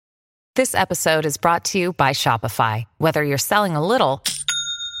This episode is brought to you by Shopify. Whether you're selling a little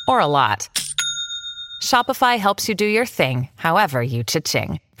or a lot, Shopify helps you do your thing, however you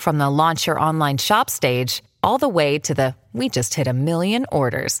cha-ching. From the launch your online shop stage, all the way to the we just hit 1 million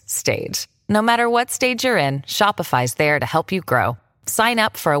orders stage. No matter what stage you're in, Shopify's there to help you grow. Sign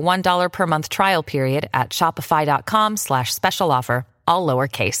up for a $1 per month trial period at shopify.com/special offer, all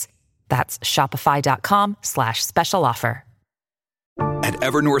lowercase. That's shopify.com/special offer. At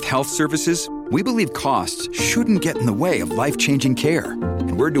Evernorth Health Services, we believe costs shouldn't get in the way of life-changing care,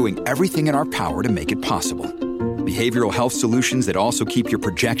 and we're doing everything in our power to make it possible. Behavioral health solutions that also keep your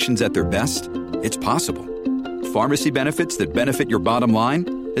projections at their best? It's possible. Pharmacy benefits that benefit your bottom line?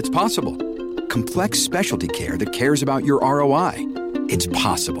 It's possible. Complex specialty care that cares about your ROI? It's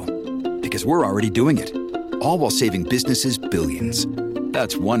possible. Because we're already doing it. All while saving businesses billions.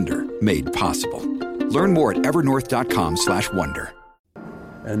 That's Wonder made possible. Learn more at evernorth.com/wonder.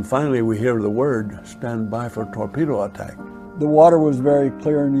 And finally, we hear the word, stand by for torpedo attack. The water was very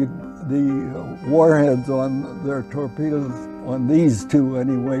clear, and the warheads on their torpedoes, on these two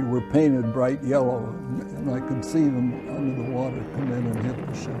anyway, were painted bright yellow, and I could see them under the water come in and hit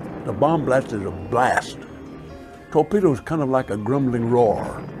the ship. The bomb blast is a blast. Torpedo is kind of like a grumbling roar.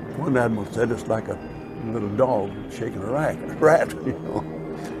 One admiral said it's like a little dog shaking a rat, you know.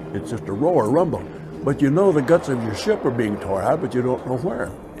 It's just a roar, a rumble. But you know the guts of your ship are being tore out, but you don't know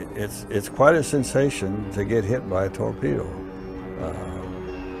where. It's quite a sensation to get hit by a torpedo.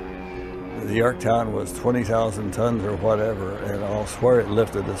 The Yorktown was 20,000 tons or whatever, and I'll swear it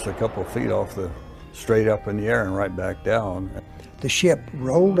lifted us a couple feet off straight up in the air and right back down. The ship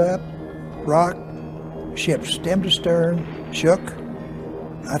rolled up, rocked, ship stem to stern, shook.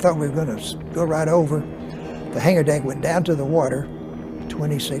 I thought we were going to go right over. The hangar deck went down to the water,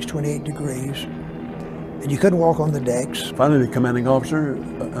 26, 28 degrees. And you couldn't walk on the decks. Finally, the commanding officer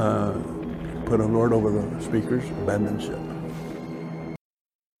put an order over the speakers, abandon ship.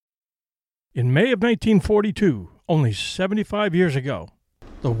 In May of 1942, only 75 years ago,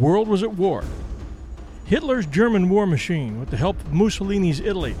 the world was at war. Hitler's German war machine, with the help of Mussolini's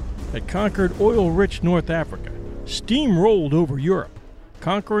Italy, had conquered oil-rich North Africa, steamrolled over Europe,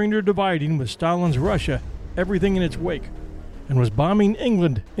 conquering or dividing with Stalin's Russia everything in its wake, and was bombing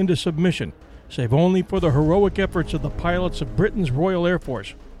England into submission, save only for the heroic efforts of the pilots of Britain's Royal Air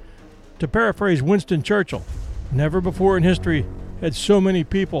Force. To paraphrase Winston Churchill, never before in history had so many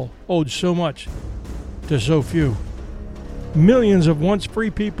people owed so much to so few. Millions of once free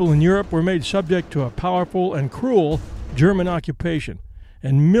people in Europe were made subject to a powerful and cruel German occupation,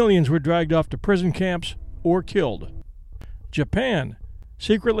 and millions were dragged off to prison camps or killed. Japan,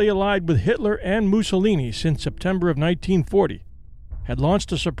 secretly allied with Hitler and Mussolini since September of 1940, had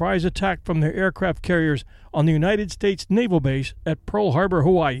launched a surprise attack from their aircraft carriers on the United States Naval Base at Pearl Harbor,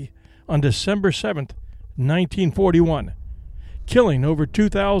 Hawaii, on December 7, 1941, killing over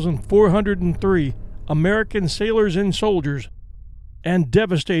 2,403 American sailors and soldiers and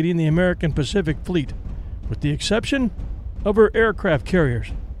devastating the American Pacific Fleet, with the exception of her aircraft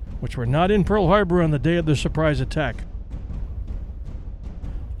carriers, which were not in Pearl Harbor on the day of the surprise attack.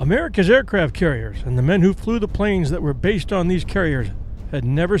 America's aircraft carriers and the men who flew the planes that were based on these carriers had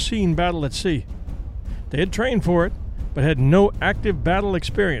never seen battle at sea. They had trained for it, but had no active battle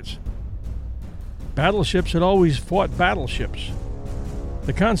experience. Battleships had always fought battleships.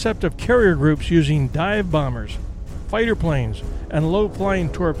 The concept of carrier groups using dive bombers, fighter planes, and low-flying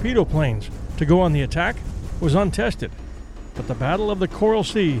torpedo planes to go on the attack was untested. But the Battle of the Coral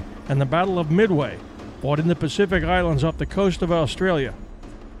Sea and the Battle of Midway, fought in the Pacific Islands off the coast of Australia,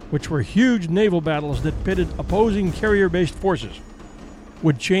 which were huge naval battles that pitted opposing carrier-based forces,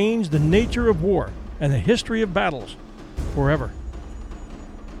 would change the nature of war and the history of battles forever.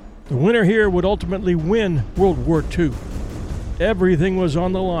 The winner here would ultimately win World War II. Everything was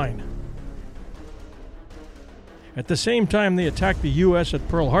on the line. At the same time they attacked the U.S. at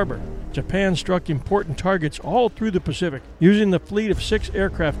Pearl Harbor, Japan struck important targets all through the Pacific, using the fleet of 6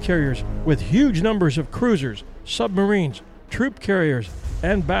 aircraft carriers with huge numbers of cruisers, submarines, troop carriers,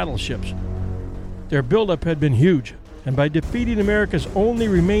 and battleships. Their buildup had been huge, and by defeating America's only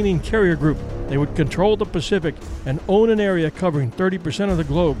remaining carrier group, they would control the Pacific and own an area covering 30% of the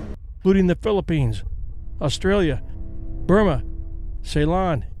globe, including the Philippines, Australia, Burma,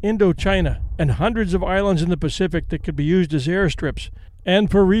 Ceylon, Indochina, and hundreds of islands in the Pacific that could be used as airstrips and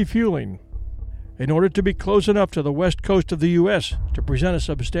for refueling, in order to be close enough to the west coast of the U.S. to present a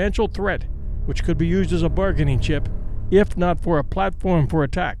substantial threat which could be used as a bargaining chip, if not for a platform for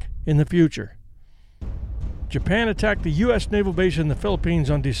attack in the future. Japan attacked the U.S. naval base in the Philippines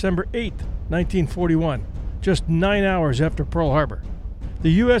on December 8, 1941, just 9 hours after Pearl Harbor.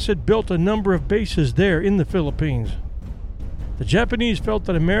 the U.S. had built a number of bases there in the Philippines. The Japanese felt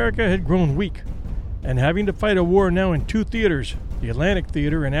that America had grown weak, and having to fight a war now in two theaters, the Atlantic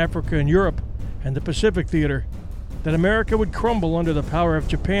Theater in Africa and Europe, and the Pacific Theater, that America would crumble under the power of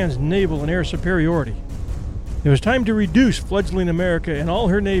Japan's naval and air superiority. It was time to reduce fledgling America and all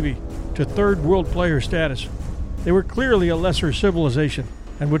her navy to third world player status. They were clearly a lesser civilization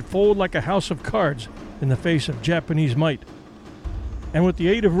and would fold like a house of cards in the face of Japanese might. And with the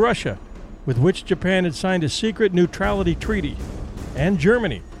aid of Russia, with which Japan had signed a secret neutrality treaty, and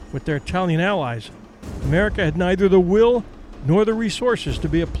Germany, with their Italian allies, America had neither the will nor the resources to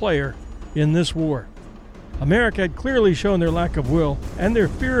be a player in this war. America had clearly shown their lack of will and their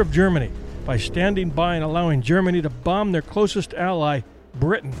fear of Germany by standing by and allowing Germany to bomb their closest ally,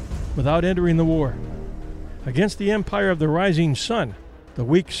 Britain, without entering the war. Against the empire of the rising sun, the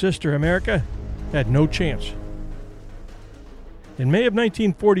weak sister America had no chance. In May of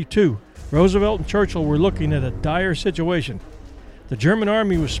 1942, Roosevelt and Churchill were looking at a dire situation. The German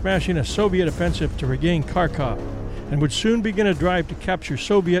army was smashing a Soviet offensive to regain Kharkov and would soon begin a drive to capture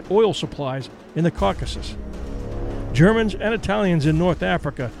Soviet oil supplies in the Caucasus. Germans and Italians in North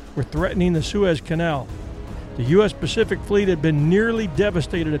Africa were threatening the Suez Canal. The U.S. Pacific Fleet had been nearly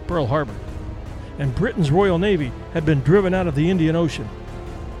devastated at Pearl Harbor, and Britain's Royal Navy had been driven out of the Indian Ocean.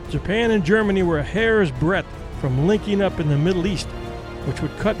 Japan and Germany were a hair's breadth from linking up in the Middle East, which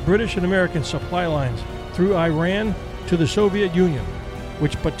would cut British and American supply lines through Iran to the Soviet Union,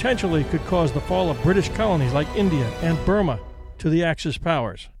 which potentially could cause the fall of British colonies like India and Burma to the Axis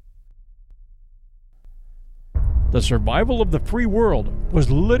powers. The survival of the free world was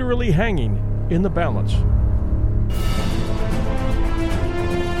literally hanging in the balance.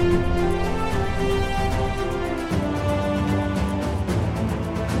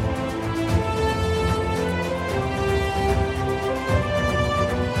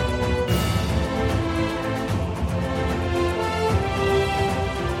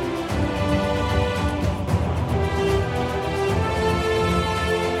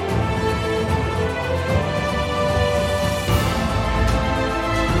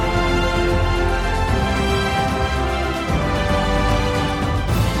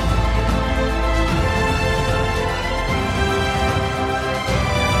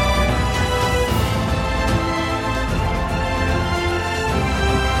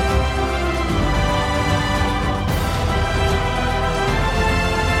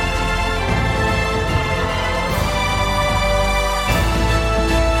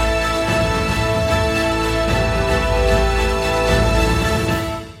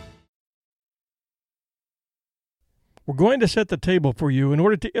 We're going to set the table for you in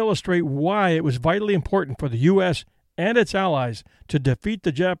order to illustrate why it was vitally important for the U.S. and its allies to defeat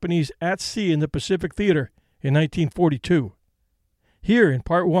the Japanese at sea in the Pacific Theater in 1942. Here, in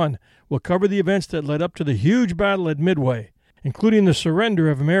Part 1, we'll cover the events that led up to the huge battle at Midway, including the surrender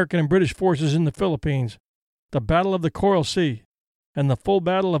of American and British forces in the Philippines, the Battle of the Coral Sea, and the full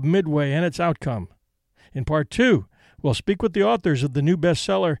Battle of Midway and its outcome. In Part 2, we'll speak with the authors of the new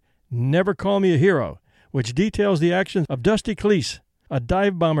bestseller, Never Call Me a Hero, which details the actions of Dusty Cleese, a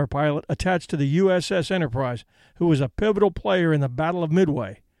dive bomber pilot attached to the USS Enterprise, who was a pivotal player in the Battle of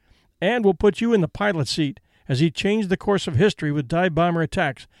Midway, and will put you in the pilot's seat as he changed the course of history with dive bomber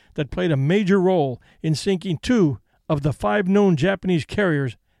attacks that played a major role in sinking 2 of the 5 known Japanese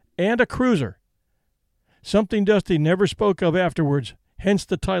carriers and a cruiser. Something Dusty never spoke of afterwards, hence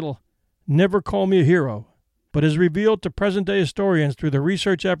the title, Never Call Me a Hero, but is revealed to present-day historians through the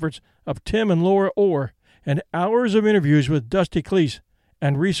research efforts of Tim and Laura Orr and hours of interviews with Dusty Cleese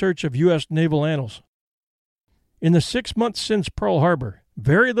and research of U.S. naval annals. In the 6 months since Pearl Harbor,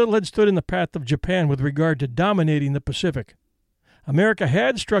 very little had stood in the path of Japan with regard to dominating the Pacific. America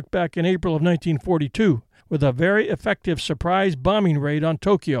had struck back in April of 1942 with a very effective surprise bombing raid on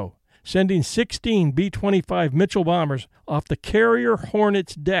Tokyo, sending 16 B-25 Mitchell bombers off the carrier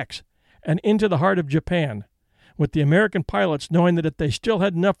Hornet's decks and into the heart of Japan, with the American pilots knowing that if they still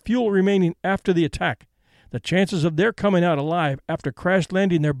had enough fuel remaining after the attack, the chances of their coming out alive after crash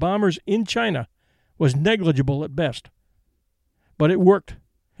landing their bombers in China was negligible at best. But it worked,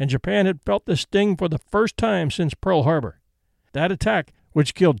 and Japan had felt the sting for the first time since Pearl Harbor. That attack,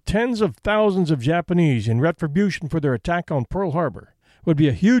 which killed tens of thousands of Japanese in retribution for their attack on Pearl Harbor, would be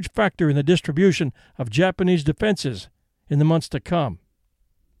a huge factor in the distribution of Japanese defenses in the months to come.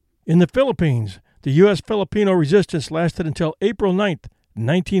 In the Philippines, the U.S. Filipino resistance lasted until April 9th,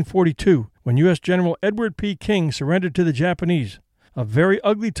 1942, when U.S. General Edward P. King surrendered to the Japanese, a very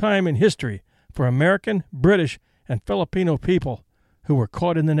ugly time in history for American, British, and Filipino people who were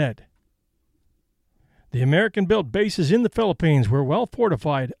caught in the net. The American-built bases in the Philippines were well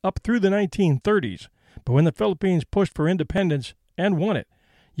fortified up through the 1930s, but when the Philippines pushed for independence and won it,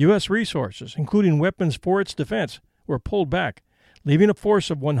 U.S. resources, including weapons for its defense, were pulled back, leaving a force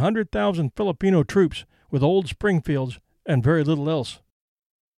of 100,000 Filipino troops with old Springfields and very little else.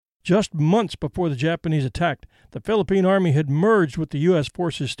 Just months before the Japanese attacked, the Philippine Army had merged with the U.S.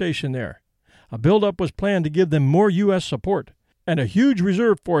 forces stationed there. A buildup was planned to give them more U.S. support, and a huge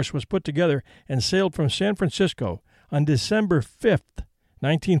reserve force was put together and sailed from San Francisco on December 5th,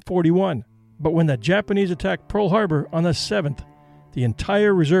 1941. But when the Japanese attacked Pearl Harbor on the 7th, the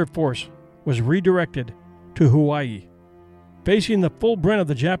entire reserve force was redirected to Hawaii. Facing the full brunt of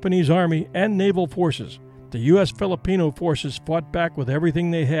the Japanese Army and naval forces, the U.S. Filipino forces fought back with everything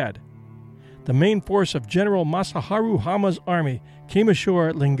they had. The main force of General Masaharu Hama's army came ashore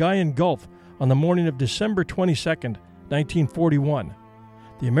at Lingayen Gulf on the morning of December 22nd, 1941.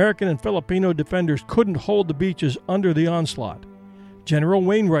 The American and Filipino defenders couldn't hold the beaches under the onslaught. General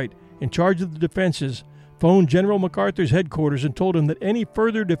Wainwright, in charge of the defenses, phoned General MacArthur's headquarters and told him that any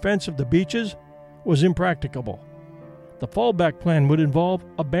further defense of the beaches was impracticable. The fallback plan would involve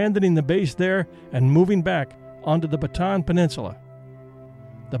abandoning the base there and moving back onto the Bataan Peninsula.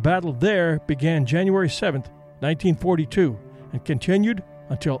 The battle there began January 7, 1942, and continued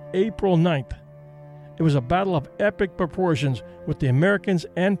until April 9th. It was a battle of epic proportions, with the Americans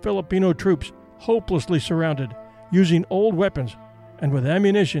and Filipino troops hopelessly surrounded, using old weapons, and with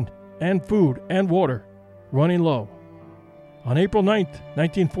ammunition and food and water running low. On April 9,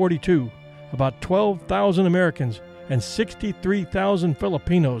 1942, about 12,000 Americans and 63,000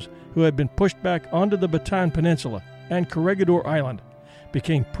 Filipinos who had been pushed back onto the Bataan Peninsula and Corregidor Island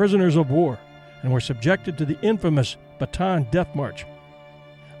became prisoners of war and were subjected to the infamous Bataan Death March.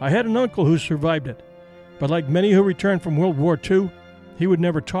 I had an uncle who survived it, but like many who returned from World War II, he would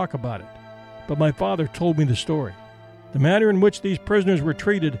never talk about it. But my father told me the story. The manner in which these prisoners were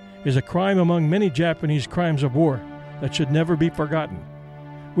treated is a crime among many Japanese crimes of war that should never be forgotten.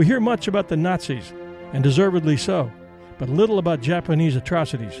 We hear much about the Nazis, and deservedly so, but little about Japanese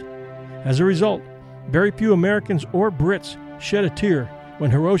atrocities. As a result, very few Americans or Brits shed a tear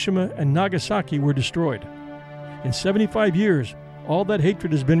when Hiroshima and Nagasaki were destroyed. In 75 years, all that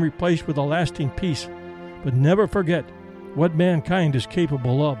hatred has been replaced with a lasting peace, but never forget what mankind is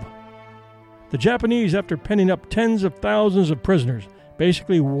capable of. The Japanese, after penning up tens of thousands of prisoners,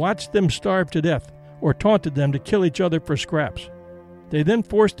 basically watched them starve to death or taunted them to kill each other for scraps. They then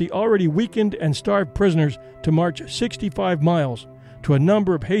forced the already weakened and starved prisoners to march 65 miles to a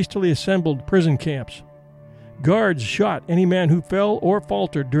number of hastily assembled prison camps. Guards shot any man who fell or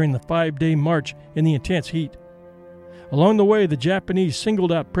faltered during the 5-day march in the intense heat. Along the way, the Japanese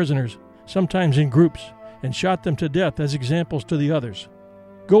singled out prisoners, sometimes in groups, and shot them to death as examples to the others.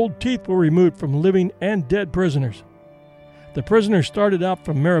 Gold teeth were removed from living and dead prisoners. The prisoners started out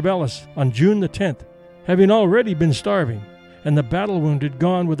from Mariveles on June the 10th, having already been starving, and the battle wound had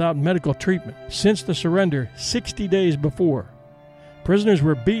gone without medical treatment since the surrender 60 days before. Prisoners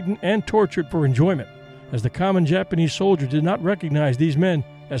were beaten and tortured for enjoyment, as the common Japanese soldier did not recognize these men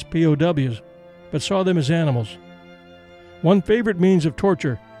as POWs, but saw them as animals. One favorite means of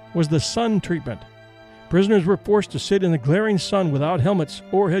torture was the sun treatment. Prisoners were forced to sit in the glaring sun without helmets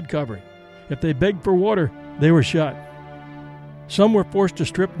or head covering. If they begged for water, they were shot. Some were forced to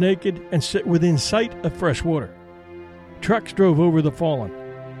strip naked and sit within sight of fresh water. Trucks drove over the fallen.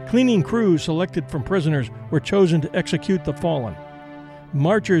 Cleaning crews selected from prisoners were chosen to execute the fallen.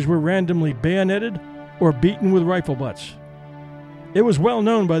 Marchers were randomly bayoneted or beaten with rifle butts. It was well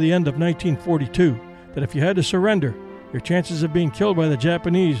known by the end of 1942 that if you had to surrender, your chances of being killed by the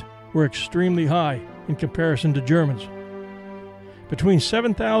Japanese were extremely high in comparison to Germans. Between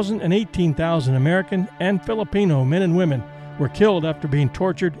 7,000 and 18,000 American and Filipino men and women were killed after being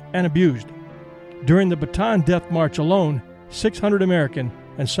tortured and abused. During the Bataan Death March alone, 600 American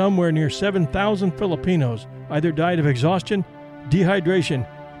and somewhere near 7,000 Filipinos either died of exhaustion, dehydration,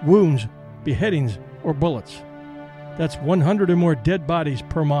 wounds, beheadings, or bullets. That's 100 or more dead bodies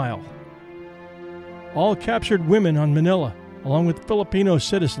per mile. All captured women on Manila, along with Filipino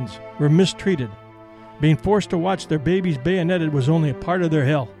citizens, were mistreated. Being forced to watch their babies bayoneted was only a part of their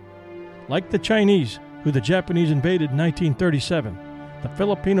hell. Like the Chinese, who the Japanese invaded in 1937, the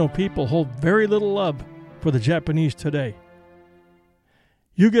Filipino people hold very little love for the Japanese today.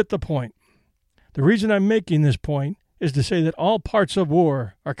 You get the point. The reason I'm making this point is to say that all parts of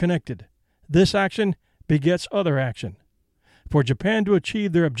war are connected. This action begets other action. For Japan to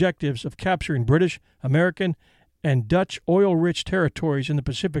achieve their objectives of capturing British, American, and Dutch oil-rich territories in the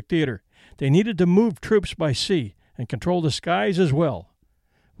Pacific Theater, they needed to move troops by sea and control the skies as well.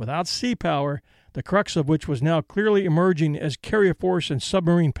 Without sea power, the crux of which was now clearly emerging as carrier force and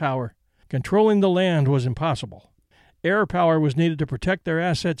submarine power. Controlling the land was impossible. Air power was needed to protect their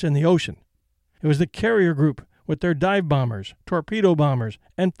assets in the ocean. It was the carrier group, with their dive bombers, torpedo bombers,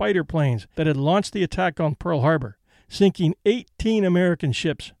 and fighter planes, that had launched the attack on Pearl Harbor, sinking 18 American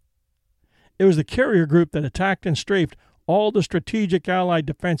ships. It was the carrier group that attacked and strafed all the strategic Allied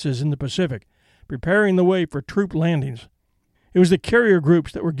defenses in the Pacific, preparing the way for troop landings. It was the carrier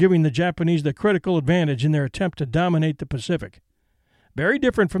groups that were giving the Japanese the critical advantage in their attempt to dominate the Pacific. Very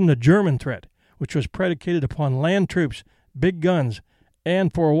different from the German threat, which was predicated upon land troops, big guns,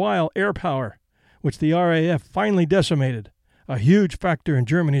 and, for a while, air power, which the RAF finally decimated, a huge factor in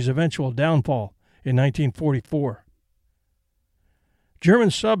Germany's eventual downfall in 1944.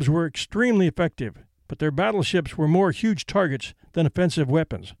 German subs were extremely effective, but their battleships were more huge targets than offensive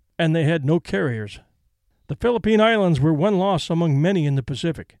weapons, and they had no carriers. The Philippine Islands were one loss among many in the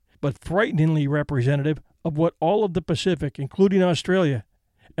Pacific, but frighteningly representative of what all of the Pacific, including Australia,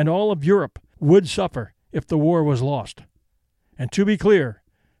 and all of Europe, would suffer if the war was lost. And to be clear,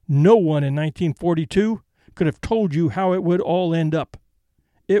 no one in 1942 could have told you how it would all end up.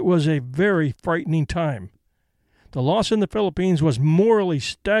 It was a very frightening time. The loss in the Philippines was morally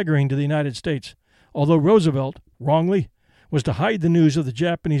staggering to the United States, although Roosevelt, wrongly, was to hide the news of the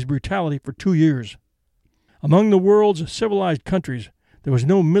Japanese brutality for 2 years. Among the world's civilized countries, there was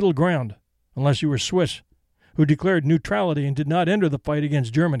no middle ground, unless you were Swiss, who declared neutrality and did not enter the fight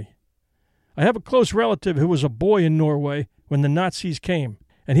against Germany. I have a close relative who was a boy in Norway when the Nazis came,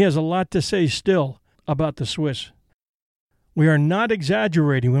 and he has a lot to say still about the Swiss. We are not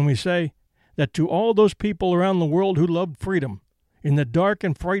exaggerating when we say that to all those people around the world who loved freedom, in the dark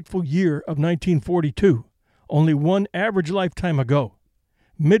and frightful year of 1942, only one average lifetime ago,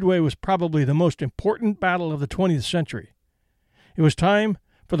 Midway was probably the most important battle of the 20th century. It was time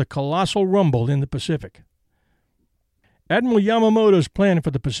for the colossal rumble in the Pacific. Admiral Yamamoto's plan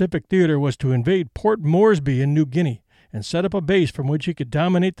for the Pacific Theater was to invade Port Moresby in New Guinea and set up a base from which he could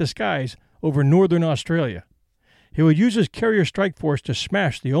dominate the skies over northern Australia. He would use his carrier strike force to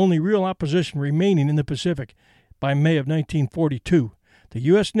smash the only real opposition remaining in the Pacific by May of 1942, the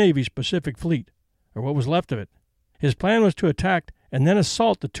U.S. Navy's Pacific Fleet, or what was left of it. His plan was to attack and then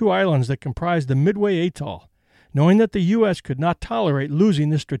assault the 2 islands that comprised the Midway Atoll, knowing that the U.S. could not tolerate losing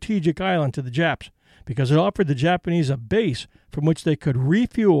this strategic island to the Japs, because it offered the Japanese a base from which they could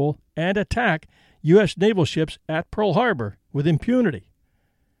refuel and attack U.S. naval ships at Pearl Harbor with impunity.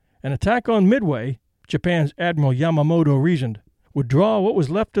 An attack on Midway, Japan's Admiral Yamamoto reasoned, would draw what was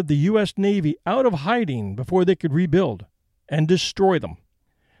left of the U.S. Navy out of hiding before they could rebuild and destroy them.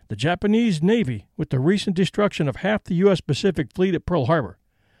 The Japanese Navy, with the recent destruction of half the U.S. Pacific Fleet at Pearl Harbor,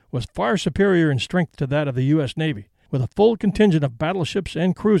 was far superior in strength to that of the U.S. Navy, with a full contingent of battleships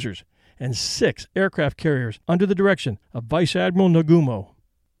and cruisers and 6 aircraft carriers under the direction of Vice Admiral Nagumo.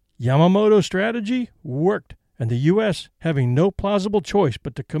 Yamamoto's strategy worked, and the U.S., having no plausible choice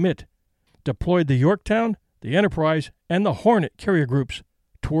but to commit, deployed the Yorktown, the Enterprise, and the Hornet carrier groups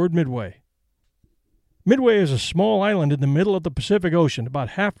toward Midway. Midway is a small island in the middle of the Pacific Ocean, about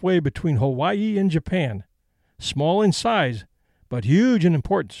halfway between Hawaii and Japan. Small in size, but huge in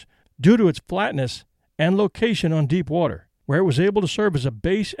importance due to its flatness and location on deep water, where it was able to serve as a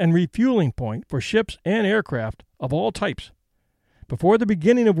base and refueling point for ships and aircraft of all types. Before the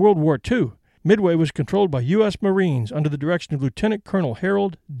beginning of World War II, Midway was controlled by U.S. Marines under the direction of Lieutenant Colonel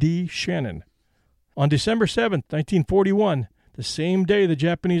Harold D. Shannon. On December 7, 1941, the same day the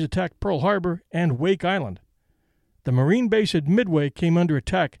Japanese attacked Pearl Harbor and Wake Island, the Marine base at Midway came under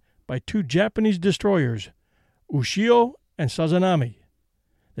attack by 2 Japanese destroyers, Ushio and Sazanami.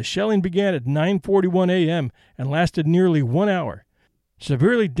 The shelling began at 9:41 a.m. and lasted nearly 1 hour,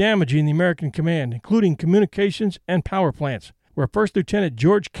 severely damaging the American command, including communications and power plants, where First Lieutenant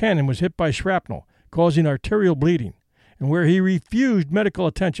George Cannon was hit by shrapnel, causing arterial bleeding, and where he refused medical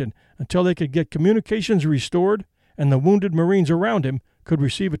attention until they could get communications restored and the wounded Marines around him could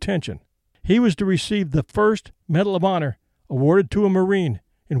receive attention. He was to receive the first Medal of Honor awarded to a Marine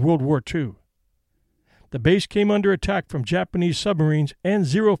in World War II. The base came under attack from Japanese submarines and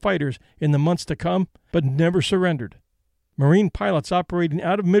Zero fighters in the months to come, but never surrendered. Marine pilots operating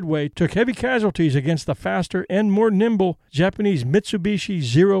out of Midway took heavy casualties against the faster and more nimble Japanese Mitsubishi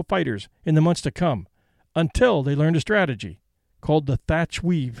Zero fighters in the months to come, until they learned a strategy called the Thatch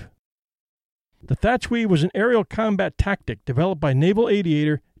Weave. The Thatch Weave was an aerial combat tactic developed by naval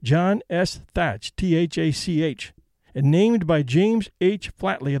aviator John S. Thatch, T-H-A-C-H, and named by James H.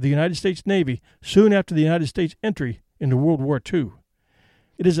 Flatley of the United States Navy soon after the United States' entry into World War II.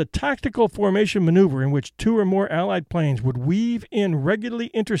 It is a tactical formation maneuver in which two or more Allied planes would weave in regularly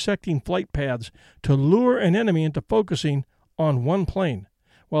intersecting flight paths to lure an enemy into focusing on one plane,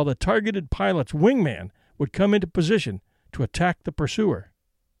 while the targeted pilot's wingman would come into position to attack the pursuer.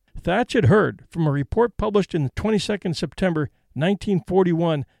 Thach had heard from a report published in the 22nd September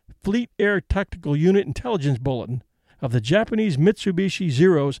 1941 Fleet Air Tactical Unit Intelligence Bulletin of the Japanese Mitsubishi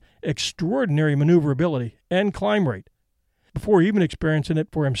Zero's extraordinary maneuverability and climb rate. Before even experiencing it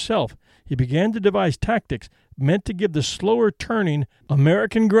for himself, he began to devise tactics meant to give the slower-turning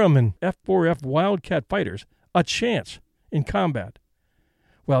American Grumman F-4F Wildcat fighters a chance in combat.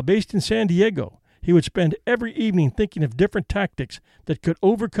 While based in San Diego, he would spend every evening thinking of different tactics that could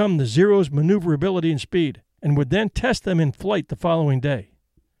overcome the Zero's maneuverability and speed, and would then test them in flight the following day.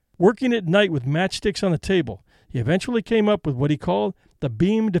 Working at night with matchsticks on the table, he eventually came up with what he called the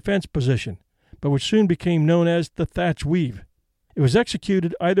beam defense position, but which soon became known as the Thach weave. It was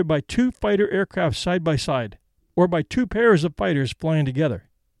executed either by two fighter aircraft side by side, or by two pairs of fighters flying together.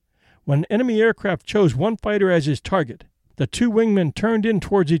 When an enemy aircraft chose one fighter as his target, the two wingmen turned in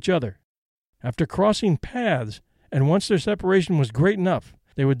towards each other. After crossing paths, and once their separation was great enough,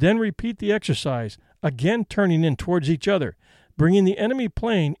 they would then repeat the exercise, again turning in towards each other, bringing the enemy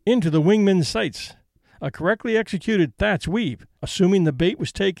plane into the wingman's sights. A correctly executed Thach weave, assuming the bait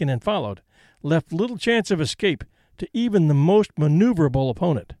was taken and followed, left little chance of escape to even the most maneuverable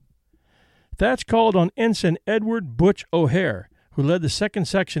opponent. Thach called on Ensign Edward Butch O'Hare, who led the 2nd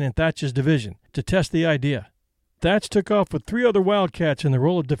Section in Thach's division, to test the idea. Thach took off with 3 other Wildcats in the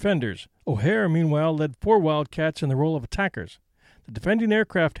role of defenders. O'Hare, meanwhile, led 4 Wildcats in the role of attackers. The defending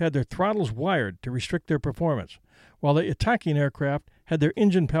aircraft had their throttles wired to restrict their performance, while the attacking aircraft had their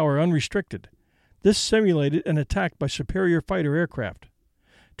engine power unrestricted. This simulated an attack by superior fighter aircraft.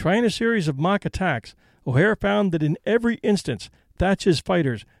 Trying a series of mock attacks, O'Hare found that in every instance, Thach's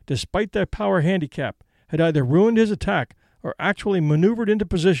fighters, despite their power handicap, had either ruined his attack or actually maneuvered into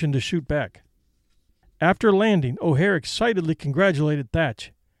position to shoot back. After landing, O'Hare excitedly congratulated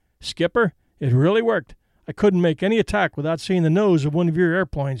Thach. "Skipper, it really worked. I couldn't make any attack without seeing the nose of one of your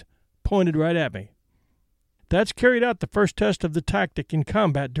airplanes pointed right at me." Thach carried out the first test of the tactic in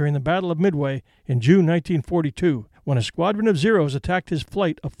combat during the Battle of Midway in June 1942, when a squadron of Zeros attacked his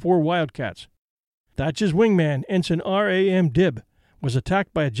flight of 4 Wildcats. Thach's wingman, Ensign R.A.M. Dibb, was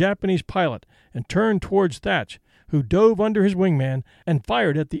attacked by a Japanese pilot and turned towards Thach, who dove under his wingman and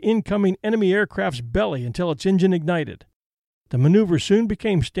fired at the incoming enemy aircraft's belly until its engine ignited. The maneuver soon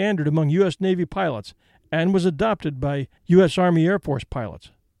became standard among U.S. Navy pilots and was adopted by U.S. Army Air Force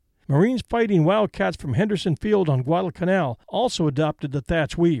pilots. Marines fighting Wildcats from Henderson Field on Guadalcanal also adopted the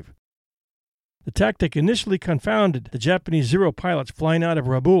Thach weave. The tactic initially confounded the Japanese Zero pilots flying out of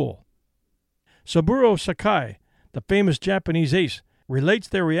Rabaul. Saburo Sakai, the famous Japanese ace, relates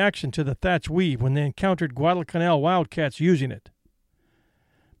their reaction to the Thach weave when they encountered Guadalcanal Wildcats using it.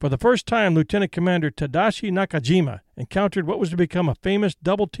 For the first time, Lieutenant Commander Tadashi Nakajima encountered what was to become a famous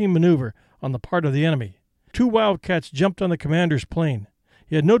double-team maneuver on the part of the enemy. 2 Wildcats jumped on the commander's plane.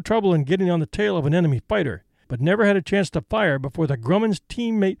 He had no trouble in getting on the tail of an enemy fighter, but never had a chance to fire before the Grumman's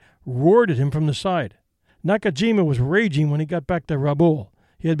teammate roared at him from the side. Nakajima was raging when he got back to Rabaul.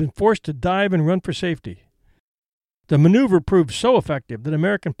 He had been forced to dive and run for safety. The maneuver proved so effective that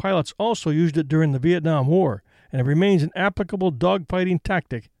American pilots also used it during the Vietnam War, and it remains an applicable dogfighting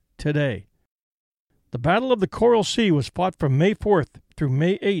tactic today. The Battle of the Coral Sea was fought from May 4th through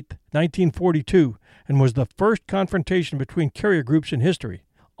May 8th, 1942, and was the first confrontation between carrier groups in history,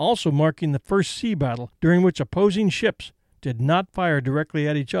 also marking the first sea battle during which opposing ships did not fire directly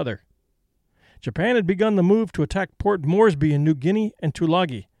at each other. Japan had begun the move to attack Port Moresby in New Guinea and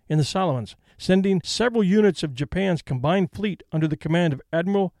Tulagi in the Solomons, sending several units of Japan's combined fleet under the command of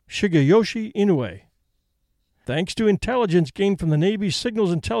Admiral Shigeyoshi Inoue. Thanks to intelligence gained from the Navy's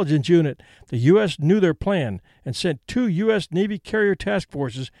Signals Intelligence Unit, the U.S. knew their plan and sent 2 U.S. Navy carrier task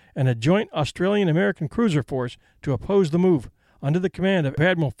forces and a joint Australian-American cruiser force to oppose the move, under the command of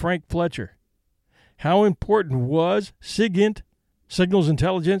Admiral Frank Fletcher. How important was SIGINT, Signals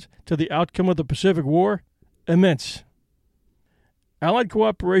Intelligence, to the outcome of the Pacific War? Immense. Allied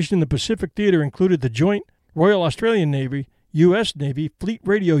cooperation in the Pacific Theater included the joint Royal Australian Navy, U.S. Navy Fleet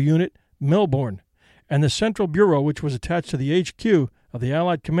Radio Unit, Melbourne, and the Central Bureau, which was attached to the HQ of the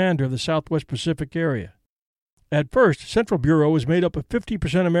Allied Commander of the Southwest Pacific area. At first, Central Bureau was made up of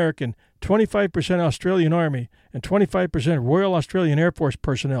 50% American, 25% Australian Army, and 25% Royal Australian Air Force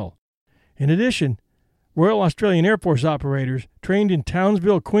personnel. In addition, Royal Australian Air Force operators trained in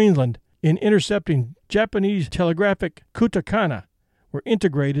Townsville, Queensland, in intercepting Japanese telegraphic katakana were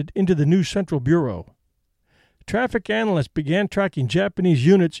integrated into the new Central Bureau. traffic analysts began tracking Japanese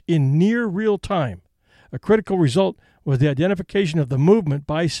units in near real time. A critical result was the identification of the movement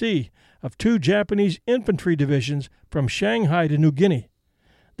by sea of 2 Japanese infantry divisions from Shanghai to New Guinea.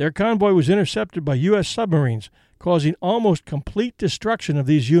 Their convoy was intercepted by U.S. submarines, causing almost complete destruction of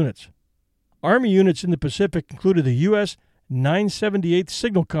these units. Army units in the Pacific included the U.S. 978th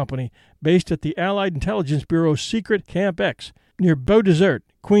Signal Company, based at the Allied Intelligence Bureau's secret Camp X, near Beaudesert,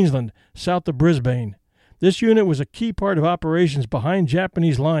 Queensland, south of Brisbane. This unit was a key part of operations behind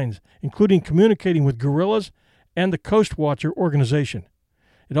Japanese lines, including communicating with guerrillas and the Coast Watcher organization.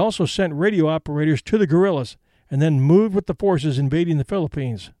 It also sent radio operators to the guerrillas and then moved with the forces invading the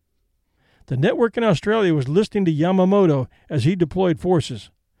Philippines. The network in Australia was listening to Yamamoto as he deployed forces.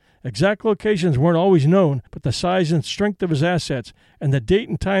 Exact locations weren't always known, but the size and strength of his assets and the date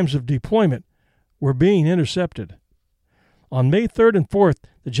and times of deployment were being intercepted. On May 3rd and 4th,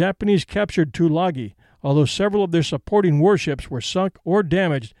 the Japanese captured Tulagi, although several of their supporting warships were sunk or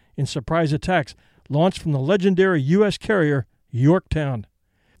damaged in surprise attacks launched from the legendary U.S. carrier Yorktown.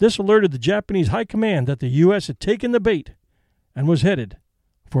 This alerted the Japanese high command that the U.S. had taken the bait and was headed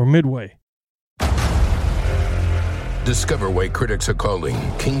for Midway. Discover why critics are calling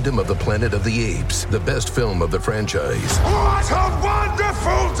Kingdom of the Planet of the Apes the best film of the franchise. What a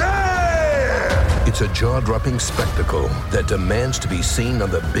wonderful day! It's a jaw-dropping spectacle that demands to be seen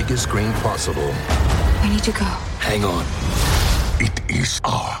on the biggest screen possible. We need to go. Hang on. It is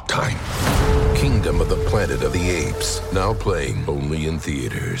our time. Kingdom of the Planet of the Apes. Now playing only in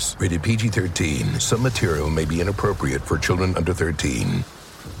theaters. Rated PG-13. Some material may be inappropriate for children under 13.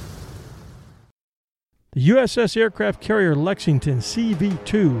 The USS aircraft carrier Lexington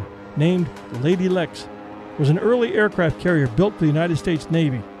CV-2, named Lady Lex, was an early aircraft carrier built for the United States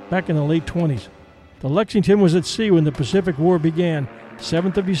Navy back in the late 20s. The Lexington was at sea when the Pacific War began,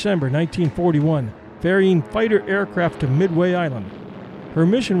 7th of December 1941, ferrying fighter aircraft to Midway Island. Her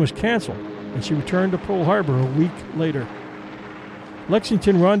mission was canceled, and she returned to Pearl Harbor a week later.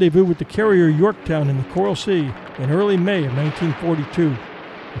 Lexington rendezvoused with the carrier Yorktown in the Coral Sea in early May of 1942.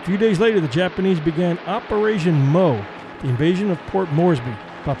 A few days later, the Japanese began Operation Mo, the invasion of Port Moresby,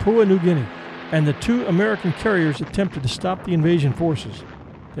 Papua New Guinea, and the 2 American carriers attempted to stop the invasion forces.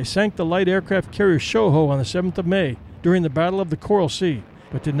 They sank the light aircraft carrier Shoho on the 7th of May during the Battle of the Coral Sea,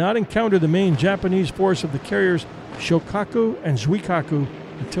 but did not encounter the main Japanese force of the carriers Shokaku and Zuikaku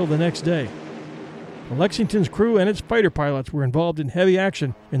until the next day. The Lexington's crew and its fighter pilots were involved in heavy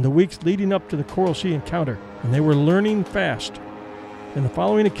action in the weeks leading up to the Coral Sea encounter, and they were learning fast. In the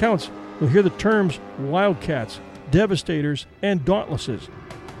following accounts, you'll hear the terms Wildcats, Devastators, and Dauntlesses.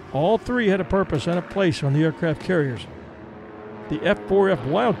 All 3 had a purpose and a place on the aircraft carriers. The F-4F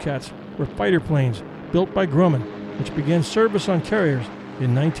Wildcats were fighter planes built by Grumman, which began service on carriers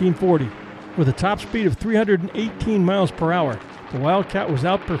in 1940. With a top speed of 318 miles per hour, the Wildcat was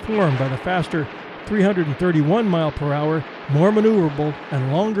outperformed by the faster 331 mile per hour, more maneuverable,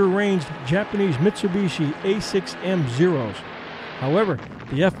 and longer-ranged Japanese Mitsubishi A6M Zeros. However,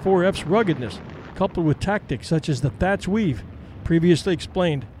 the F-4F's ruggedness, coupled with tactics such as the Thatch Weave, previously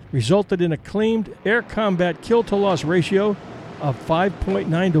explained, resulted in a claimed air combat kill-to-loss ratio of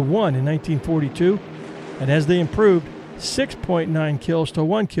 5.9 to 1 in 1942, and as they improved, 6.9 kills to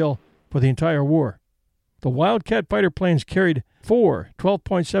 1 kill for the entire war. The Wildcat fighter planes carried 4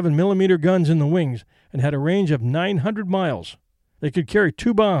 12.7 millimeter guns in the wings and had a range of 900 miles. They could carry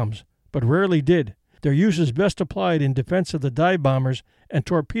 2 bombs, but rarely did. Their use is best applied in defense of the dive bombers and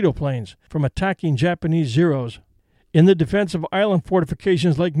torpedo planes from attacking Japanese Zeros, in the defense of island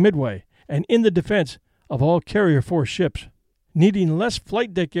fortifications like Midway, and in the defense of all Carrier Force ships. Needing less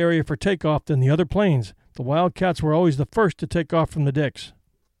flight deck area for takeoff than the other planes, the Wildcats were always the first to take off from the decks.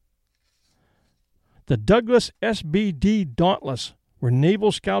 The Douglas SBD Dauntless were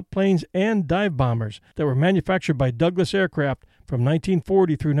naval scout planes and dive bombers that were manufactured by Douglas Aircraft from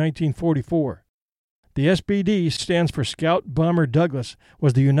 1940 through 1944. The SBD stands for Scout Bomber Douglas,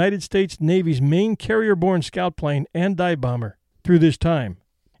 was the United States Navy's main carrier-borne scout plane and dive bomber through this time.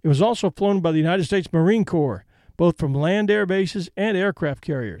 It was also flown by the United States Marine Corps, both from land air bases and aircraft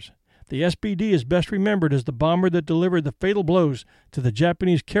carriers. The SBD is best remembered as the bomber that delivered the fatal blows to the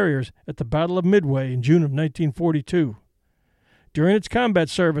Japanese carriers at the Battle of Midway in June of 1942. During its combat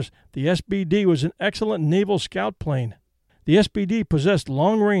service, the SBD was an excellent naval scout plane. The SBD possessed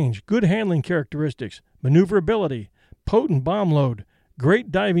long-range, good handling characteristics, maneuverability, potent bomb load,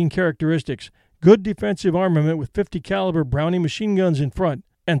 great diving characteristics, good defensive armament with 50 caliber Browning machine guns in front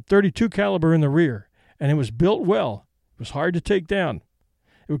and 32 caliber in the rear, and it was built well. It was hard to take down.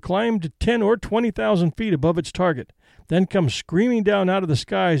 It would climb to 10 or 20,000 feet above its target, then come screaming down out of the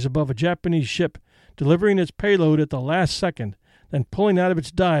skies above a Japanese ship delivering its payload at the last second, then pulling out of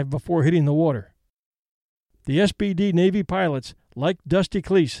its dive before hitting the water. The SBD Navy pilots, like Dusty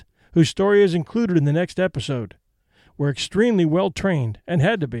Cleese, whose story is included in the next episode, were extremely well trained, and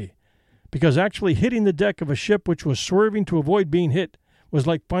had to be, because actually hitting the deck of a ship which was swerving to avoid being hit was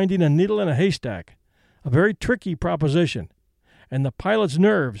like finding a needle in a haystack, a very tricky proposition, and the pilots'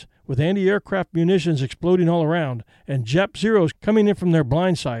 nerves, with anti-aircraft munitions exploding all around and Jap Zeros coming in from their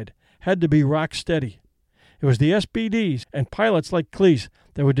blind side, had to be rock steady. It was the SBDs and pilots like Cleese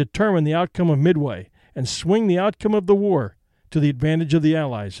that would determine the outcome of Midway and swing the outcome of the war to the advantage of the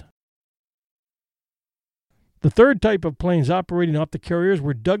Allies. The third type of planes operating off the carriers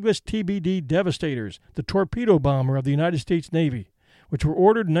were Douglas TBD Devastators, the torpedo bomber of the United States Navy, which were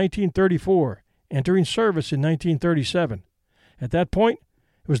ordered in 1934, entering service in 1937. At that point,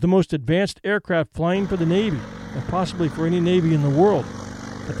 it was the most advanced aircraft flying for the Navy, and possibly for any Navy in the world.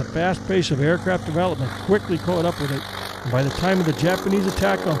 But the fast pace of aircraft development quickly caught up with it, and by the time of the Japanese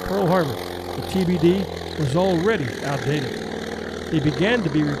attack on Pearl Harbor, the TBD was already outdated. They began to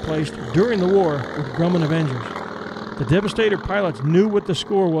be replaced during the war with Grumman Avengers. The Devastator pilots knew what the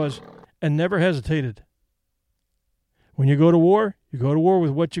score was and never hesitated. When you go to war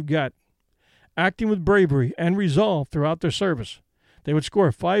with what you've got. Acting with bravery and resolve throughout their service, they would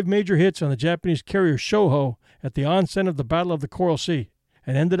score 5 major hits on the Japanese carrier Shoho at the onset of the Battle of the Coral Sea,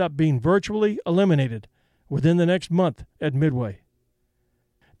 and ended up being virtually eliminated within the next month at Midway.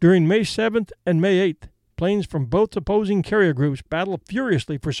 During May 7th and May 8th, planes from both opposing carrier groups battled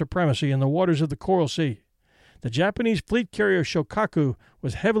furiously for supremacy in the waters of the Coral Sea. The Japanese fleet carrier Shokaku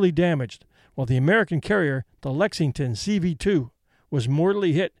was heavily damaged, while the American carrier, the Lexington CV-2, was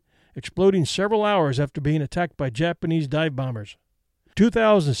mortally hit, exploding several hours after being attacked by Japanese dive bombers.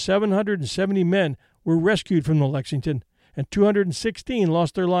 2,770 men were rescued from the Lexington, and 216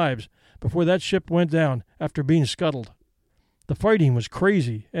 lost their lives before that ship went down after being scuttled. The fighting was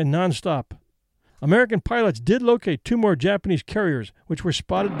crazy and nonstop. American pilots did locate 2 more Japanese carriers, which were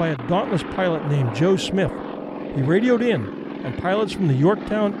spotted by a dauntless pilot named Joe Smith. He radioed in, and pilots from the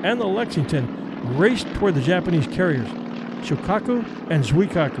Yorktown and the Lexington raced toward the Japanese carriers, Shokaku and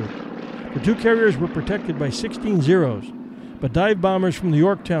Zuikaku. The 2 carriers were protected by 16 Zeros, but dive bombers from the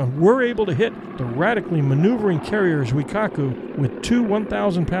Yorktown were able to hit the radically maneuvering carrier Zuikaku with 2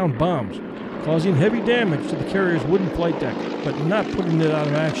 1,000-pound bombs, causing heavy damage to the carrier's wooden flight deck, but not putting it out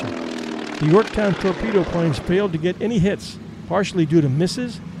of action. The Yorktown torpedo planes failed to get any hits, partially due to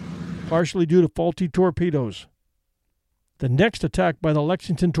misses, partially due to faulty torpedoes. The next attack by the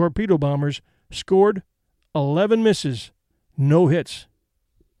Lexington torpedo bombers scored 11 misses, no hits.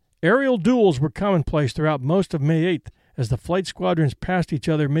 Aerial duels were commonplace throughout most of May 8th as the flight squadrons passed each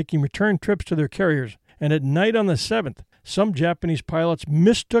other making return trips to their carriers, and at night on the 7th, some Japanese pilots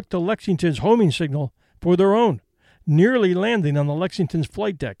mistook the Lexington's homing signal for their own, nearly landing on the Lexington's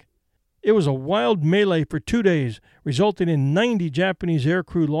flight deck. It was a wild melee for 2 days, resulting in 90 Japanese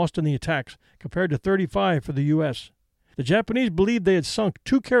aircrew lost in the attacks, compared to 35 for the U.S. The Japanese believed they had sunk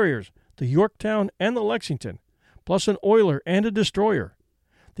 2 carriers, the Yorktown and the Lexington, plus an oiler and a destroyer.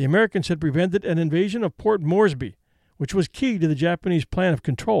 The Americans had prevented an invasion of Port Moresby, which was key to the Japanese plan of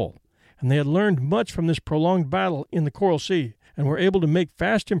control, and they had learned much from this prolonged battle in the Coral Sea and were able to make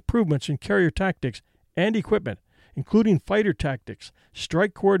fast improvements in carrier tactics and equipment, including fighter tactics,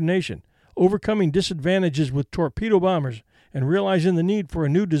 strike coordination, overcoming disadvantages with torpedo bombers, and realizing the need for a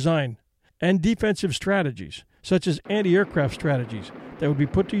new design, and defensive strategies, such as anti-aircraft strategies, that would be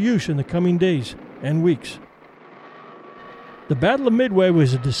put to use in the coming days and weeks. The Battle of Midway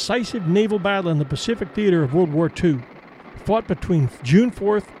was a decisive naval battle in the Pacific theater of World War II, fought between June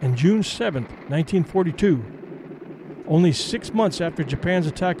 4th and June 7th, 1942, only 6 months after Japan's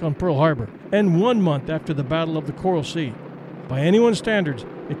attack on Pearl Harbor, and 1 month after the Battle of the Coral Sea. By anyone's standards,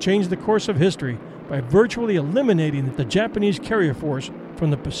 it changed the course of history by virtually eliminating the Japanese carrier force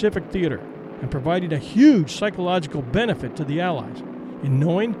from the Pacific theater and providing a huge psychological benefit to the Allies in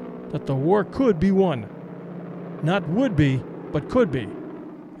knowing that the war could be won. Not would be, but could be,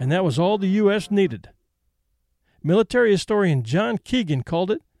 and that was all the U.S. needed. Military historian John Keegan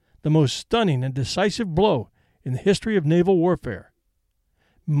called it the most stunning and decisive blow in the history of naval warfare.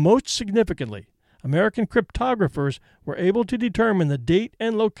 Most significantly, American cryptographers were able to determine the date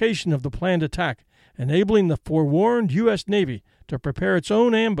and location of the planned attack, enabling the forewarned U.S. Navy to prepare its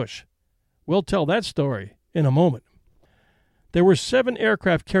own ambush. We'll tell that story in a moment. There were 7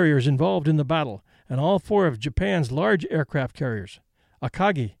 aircraft carriers involved in the battle, and all 4 of Japan's large aircraft carriers,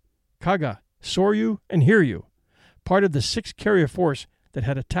 Akagi, Kaga, Soryu, and Hiryu, part of the 6th carrier force that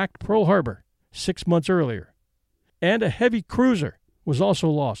had attacked Pearl Harbor 6 months earlier. And a heavy cruiser was also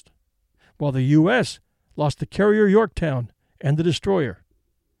lost. while the U.S. lost the carrier Yorktown and the destroyer.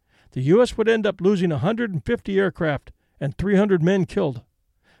 The U.S. would end up losing 150 aircraft and 300 men killed,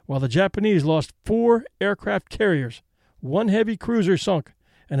 while the Japanese lost 4 aircraft carriers, 1 heavy cruiser sunk,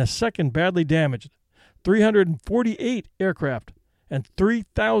 and a second badly damaged, 348 aircraft, and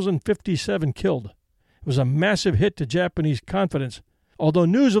 3,057 killed. It was a massive hit to Japanese confidence, although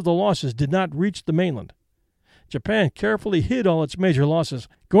news of the losses did not reach the mainland. Japan carefully hid all its major losses,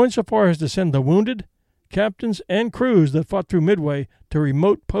 going so far as to send the wounded, captains, and crews that fought through Midway to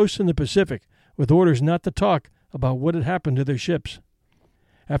remote posts in the Pacific with orders not to talk about what had happened to their ships.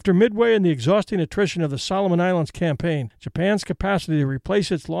 After Midway and the exhausting attrition of the Solomon Islands campaign, Japan's capacity to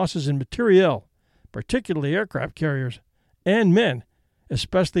replace its losses in materiel, particularly aircraft carriers, and men,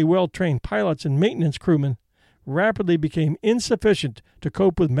 especially well-trained pilots and maintenance crewmen, rapidly became insufficient to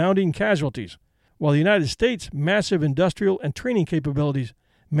cope with mounting casualties, while the United States' massive industrial and training capabilities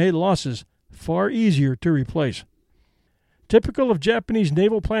made losses far easier to replace. Typical of Japanese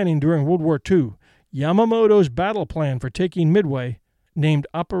naval planning during World War II, Yamamoto's battle plan for taking Midway, named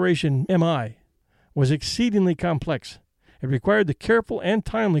Operation MI, was exceedingly complex. It required the careful and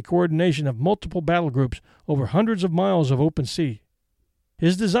timely coordination of multiple battle groups over hundreds of miles of open sea.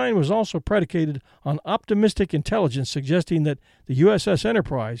 His design was also predicated on optimistic intelligence suggesting that the USS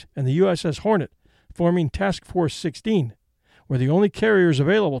Enterprise and the USS Hornet, forming Task Force 16, were the only carriers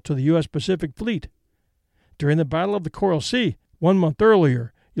available to the U.S. Pacific Fleet. During the Battle of the Coral Sea, 1 month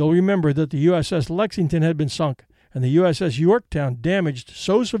earlier, you'll remember that the USS Lexington had been sunk and the USS Yorktown damaged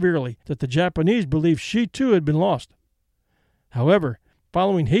so severely that the Japanese believed she too had been lost. However,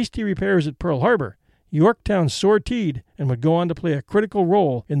 following hasty repairs at Pearl Harbor, Yorktown sortied and would go on to play a critical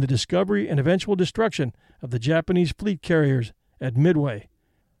role in the discovery and eventual destruction of the Japanese fleet carriers at Midway.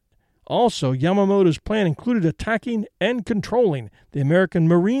 Also, Yamamoto's plan included attacking and controlling the American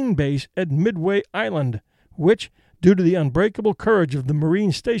Marine base at Midway Island, which, due to the unbreakable courage of the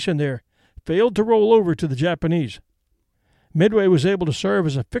Marines stationed there, failed to roll over to the Japanese. Midway was able to serve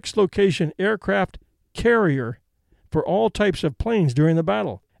as a fixed-location aircraft carrier for all types of planes during the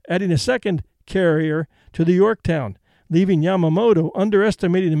battle, adding a second carrier to the Yorktown, leaving Yamamoto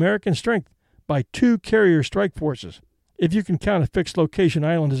underestimating American strength by 2 carrier strike forces, if you can count a fixed-location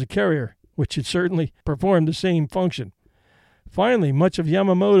island as a carrier, which it certainly performed the same function. Finally, much of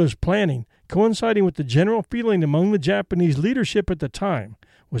Yamamoto's planning, coinciding with the general feeling among the Japanese leadership at the time,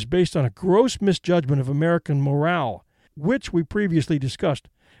 was based on a gross misjudgment of American morale, which we previously discussed,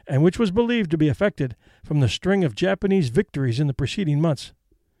 and which was believed to be affected from the string of Japanese victories in the preceding months.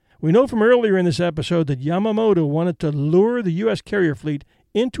 We know from earlier in this episode that Yamamoto wanted to lure the U.S. carrier fleet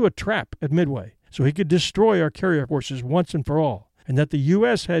into a trap at Midway so he could destroy our carrier forces once and for all, and that the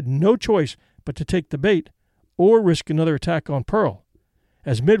U.S. had no choice but to take the bait or risk another attack on Pearl,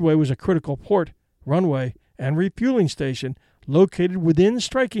 as Midway was a critical port, runway, and refueling station located within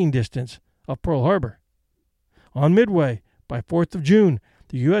striking distance of Pearl Harbor. On Midway, by 4th of June,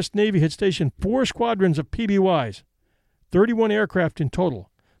 the U.S. Navy had stationed 4 squadrons of PBYs, 31 aircraft in total,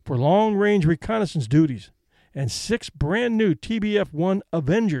 for long-range reconnaissance duties, and 6 brand-new TBF-1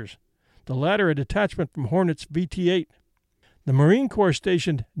 Avengers, the latter a detachment from Hornet's VT-8. The Marine Corps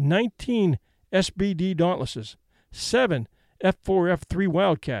stationed 19 SBD Dauntlesses, 7 F-4F-3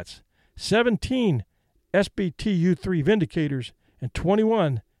 Wildcats, 17 SBTU-3 Vindicators, and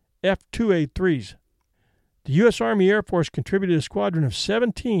 21 F-2A-3s. The U.S. Army Air Force contributed a squadron of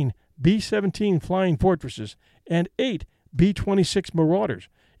 17 B-17 Flying Fortresses and 8 B-26 Marauders,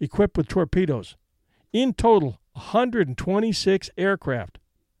 equipped with torpedoes. In total, 126 aircraft.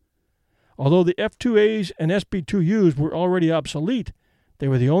 Although the F-2As and SB-2Us were already obsolete, they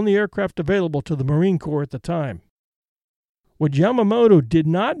were the only aircraft available to the Marine Corps at the time. What Yamamoto did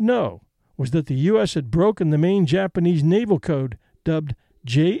not know was that the U.S. had broken the main Japanese naval code, dubbed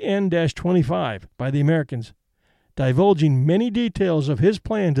JN-25 by the Americans, divulging many details of his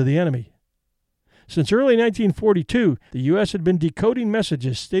plan to the enemy. Since early 1942, the U.S. had been decoding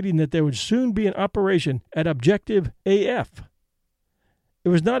messages stating that there would soon be an operation at Objective AF. It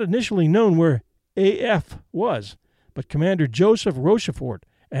was not initially known where AF was, but Commander Joseph Rochefort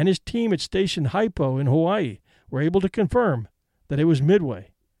and his team at Station Hypo in Hawaii were able to confirm that it was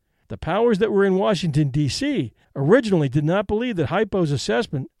Midway. The powers that were in Washington, D.C. originally did not believe that Hypo's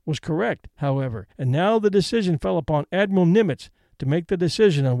assessment was correct, however, and now the decision fell upon Admiral Nimitz to make the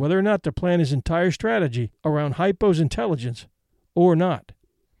decision on whether or not to plan his entire strategy around Hypo's intelligence or not.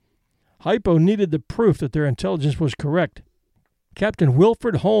 Hypo needed the proof that their intelligence was correct. Captain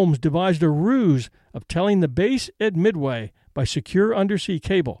Wilfred Holmes devised a ruse of telling the base at Midway by secure undersea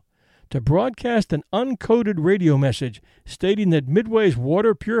cable to broadcast an uncoded radio message stating that Midway's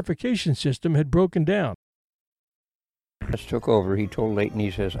water purification system had broken down. Took over, he told Leighton,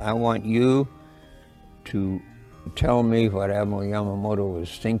 he says, I want you to tell me what Admiral Yamamoto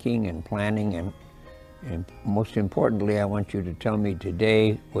was thinking and planning, and most importantly, I want you to tell me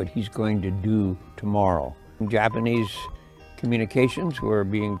today what he's going to do tomorrow. Japanese communications were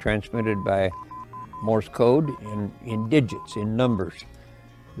being transmitted by Morse code in digits, in numbers.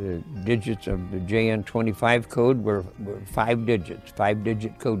 The digits of the JN-25 code were 5 digits,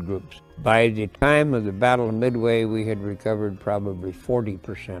 5-digit code groups. By the time of the Battle of Midway, we had recovered probably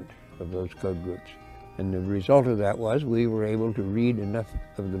 40% of those code groups. And the result of that was we were able to read enough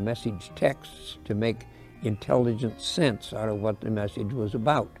of the message texts to make intelligent sense out of what the message was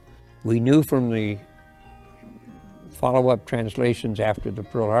about. We knew from the follow-up translations after the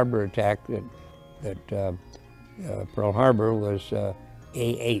Pearl Harbor attack that Pearl Harbor was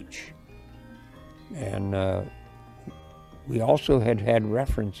AH. And we also had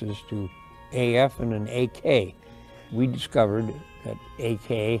references to AF and an AK. We discovered that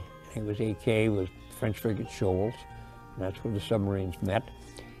AK, I think it was AK, was French frigate Shoals, and that's where the submarines met.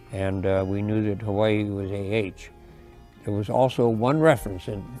 And we knew that Hawaii was AH. There was also one reference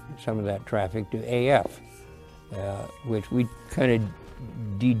in some of that traffic to AF, which we kind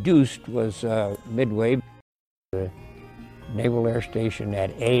of deduced was Midway. The Naval Air Station at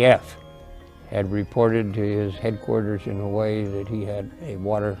AF had reported to his headquarters in Hawaii that he had a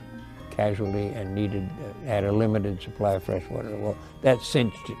water casualty and had a limited supply of fresh water. Well, that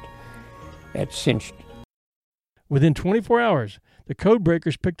cinched it. That cinched it. Within 24 hours, the code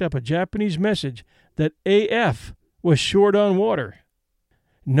breakers picked up a Japanese message that AF was short on water.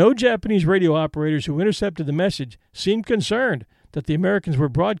 No Japanese radio operators who intercepted the message seemed concerned that the Americans were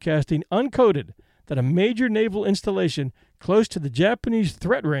broadcasting uncoded that a major naval installation close to the Japanese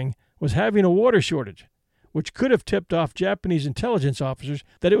threat ring was having a water shortage, which could have tipped off Japanese intelligence officers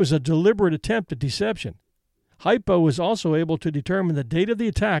that it was a deliberate attempt at deception. Hypo was also able to determine the date of the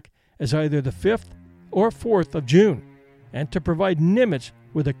attack as either the 5th or 4th of June, and to provide Nimitz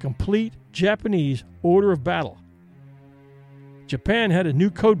with a complete Japanese order of battle. Japan had a new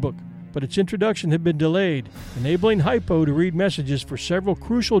codebook, but its introduction had been delayed, enabling Hypo to read messages for several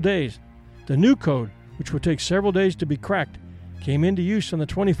crucial days. The new code, which would take several days to be cracked, came into use on the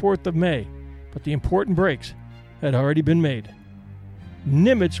 24th of May, but the important breaks had already been made.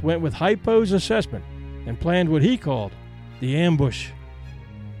 Nimitz went with Hypo's assessment and planned what he called the ambush.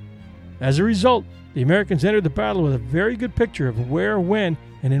 As a result, the Americans entered the battle with a very good picture of where, when,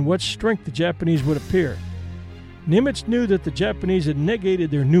 and in what strength the Japanese would appear. Nimitz knew that the Japanese had negated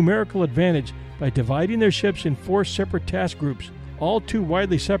their numerical advantage by dividing their ships in 4 separate task groups, all too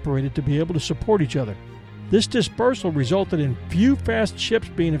widely separated to be able to support each other. This dispersal resulted in few fast ships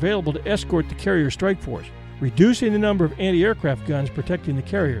being available to escort the carrier strike force, reducing the number of anti-aircraft guns protecting the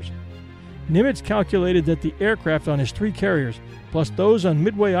carriers. Nimitz calculated that the aircraft on his 3 carriers, plus those on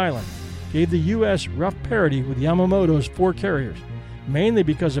Midway Island, gave the U.S. rough parity with Yamamoto's 4 carriers, mainly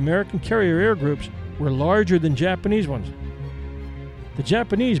because American carrier air groups were larger than Japanese ones. The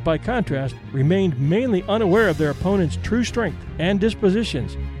Japanese, by contrast, remained mainly unaware of their opponent's true strength and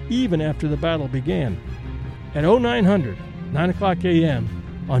dispositions, even after the battle began. At 0900, 9 o'clock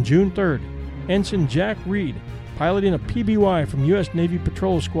a.m., on June 3rd, Ensign Jack Reed, piloting a PBY from U.S. Navy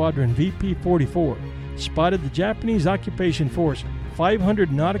Patrol Squadron VP-44, spotted the Japanese occupation force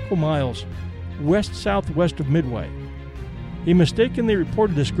 500 nautical miles west-southwest of Midway. He mistakenly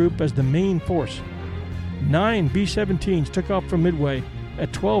reported this group as the main force. 9 B-17s took off from Midway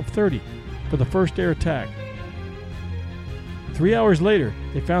at 12:30 for the first air attack. 3 hours later,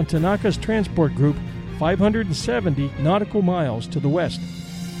 they found Tanaka's transport group 570 nautical miles to the west.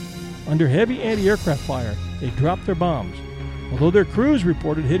 Under heavy anti-aircraft fire, they dropped their bombs. Although their crews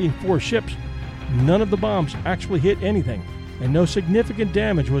reported hitting 4 ships, none of the bombs actually hit anything, and no significant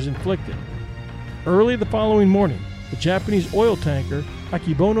damage was inflicted. Early the following morning, the Japanese oil tanker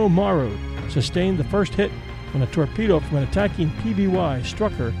Akibono Maru sustained the first hit when a torpedo from an attacking PBY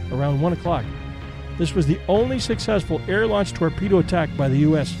struck her around 1 o'clock. This was the only successful air-launched torpedo attack by the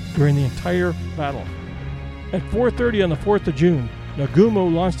U.S. during the entire battle. At 4:30 on the 4th of June,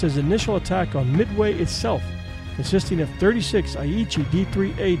 Nagumo launched his initial attack on Midway itself, consisting of 36 Aichi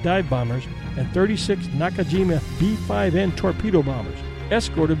D-3A dive bombers and 36 Nakajima B-5N torpedo bombers,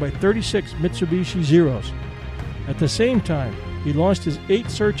 escorted by 36 Mitsubishi Zeros. At the same time, he launched his 8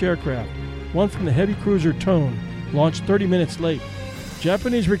 search aircraft, one from the heavy cruiser Tone, launched 30 minutes late.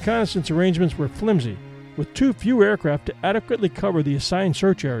 Japanese reconnaissance arrangements were flimsy, with too few aircraft to adequately cover the assigned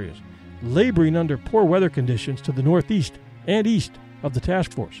search areas, laboring under poor weather conditions to the northeast and east of the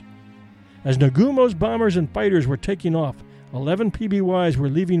task force. As Nagumo's bombers and fighters were taking off, 11 PBYs were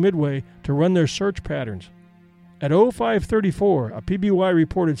leaving Midway to run their search patterns. At 05:34, a PBY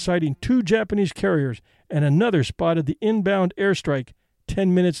reported sighting 2 Japanese carriers, and another spotted the inbound airstrike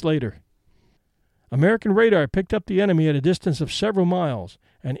 10 minutes later. American radar picked up the enemy at a distance of several miles,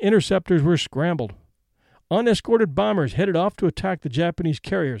 and interceptors were scrambled. Unescorted bombers headed off to attack the Japanese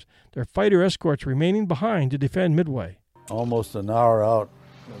carriers, their fighter escorts remaining behind to defend Midway. Almost an hour out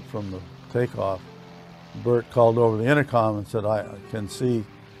from the takeoff, Bert called over the intercom and said, I can see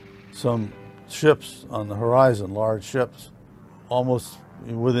some ships on the horizon, large ships. Almost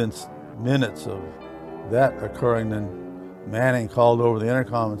within minutes of that occurring, then Manning called over the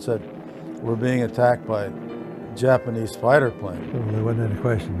intercom and said, we're being attacked by Japanese fighter planes. Well, there wasn't any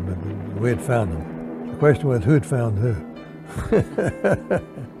question, but we had found them. The question was who'd found who.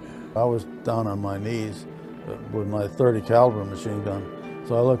 I was down on my knees with my .30 caliber machine gun.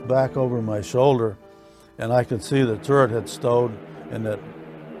 So I looked back over my shoulder and I could see the turret had stowed and that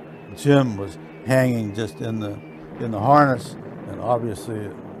Jim was hanging just in the harness, and obviously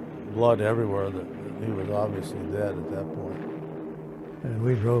blood everywhere. That he was obviously dead at that point. And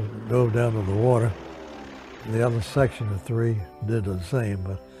we dove down to the water. The other section of 3 did the same,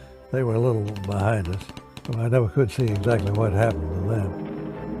 but they were a little behind us. So I never could see exactly what happened to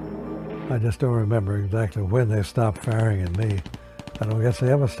them. I just don't remember exactly when they stopped firing at me. I don't guess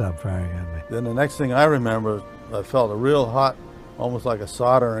they ever stopped firing at me. Then the next thing I remember, I felt a real hot, almost like a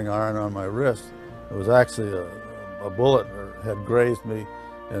soldering iron on my wrist. It was actually a bullet had grazed me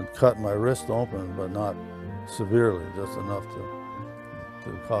and cut my wrist open, but not severely, just enough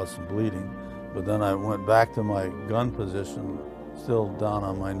to cause some bleeding. But then I went back to my gun position, still down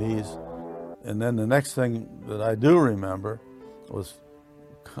on my knees. And then the next thing that I do remember was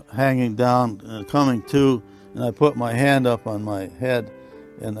hanging down, coming to, and I put my hand up on my head,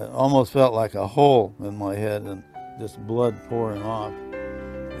 and it almost felt like a hole in my head and just blood pouring off.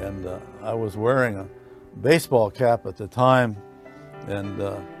 And I was wearing a baseball cap at the time, and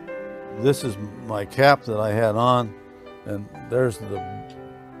this is my cap that I had on, and there's the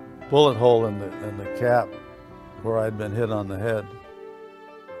bullet hole in the cap where I'd been hit on the head.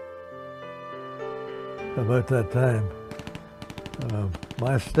 About that time,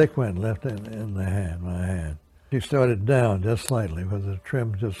 my stick went left in my hand. She started down just slightly, with the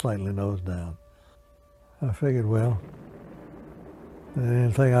trim just slightly nose down. I figured, well,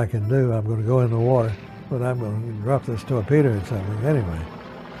 anything I can do, I'm going to go in the water, but I'm going to drop this torpedo or something anyway.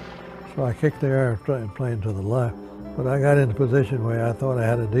 So I kicked the airplane to the left, but I got in a position where I thought I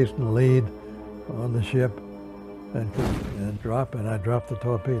had a decent lead on the ship and I dropped the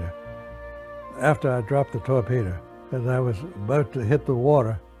torpedo. After I dropped the torpedo, as I was about to hit the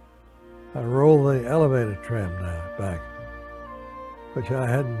water, I rolled the elevator trim back, which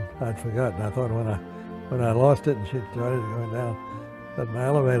I'd forgotten. I thought when I lost it and she started going down, that my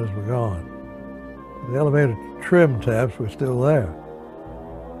elevators were gone. The elevator trim tabs were still there,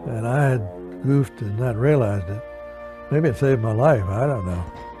 and I had goofed and not realized it. Maybe it saved my life, I don't know.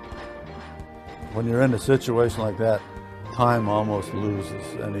 When you're in a situation like that, time almost loses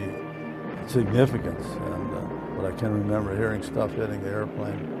any significance, but I can remember hearing stuff hitting the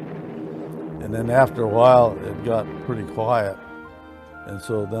airplane. And then after a while, it got pretty quiet. And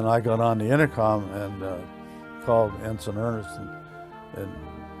so then I got on the intercom and called Ensign Ernest and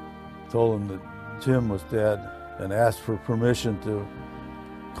told him that Jim was dead and asked for permission to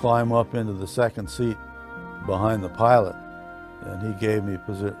climb up into the second seat behind the pilot. And he gave me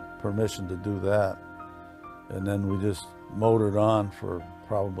permission to do that. And then we just motored on for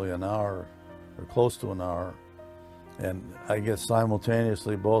probably an hour or close to an hour. And I guess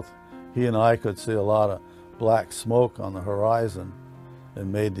simultaneously both he and I could see a lot of black smoke on the horizon and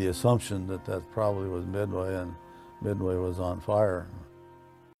made the assumption that probably was Midway, and Midway was on fire.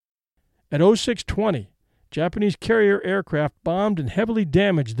 At 06:20, Japanese carrier aircraft bombed and heavily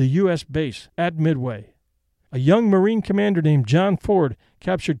damaged the U.S. base at Midway. A young Marine commander named John Ford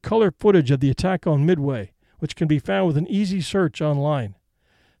captured color footage of the attack on Midway, which can be found with an easy search online.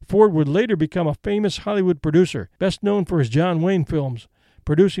 Ford would later become a famous Hollywood producer, best known for his John Wayne films,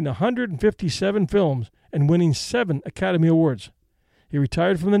 producing 157 films and winning 7 Academy Awards. He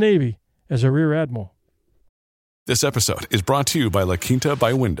retired from the Navy as a Rear Admiral. This episode is brought to you by La Quinta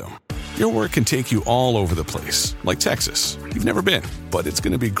by Wyndham. Your work can take you all over the place, like Texas. You've never been, but it's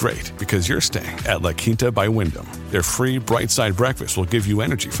going to be great because you're staying at La Quinta by Wyndham. Their free Bright Side breakfast will give you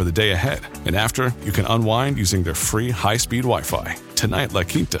energy for the day ahead. And after, you can unwind using their free high-speed Wi-Fi. Tonight, La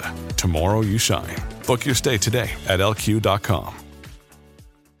Quinta. Tomorrow, you shine. Book your stay today at LQ.com.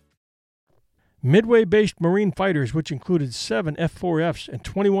 Midway-based Marine fighters, which included 7 F-4Fs and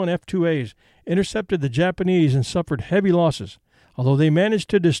 21 F-2As, intercepted the Japanese and suffered heavy losses, although they managed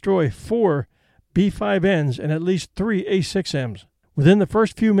to destroy 4 B-5Ns and at least 3 A-6Ms. Within the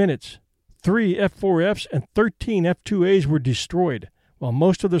first few minutes, 3 F-4Fs and 13 F-2As were destroyed, while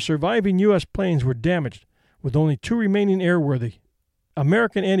most of the surviving U.S. planes were damaged, with only 2 remaining airworthy.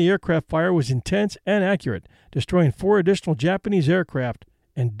 American anti-aircraft fire was intense and accurate, destroying 4 additional Japanese aircraft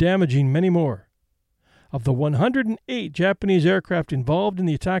and damaging many more. Of the 108 Japanese aircraft involved in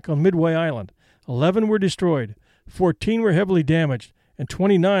the attack on Midway Island, 11 were destroyed, 14 were heavily damaged, and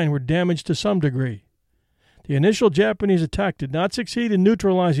 29 were damaged to some degree. The initial Japanese attack did not succeed in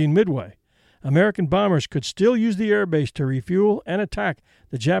neutralizing Midway. American bombers could still use the airbase to refuel and attack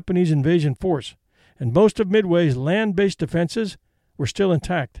the Japanese invasion force, and most of Midway's land-based defenses were still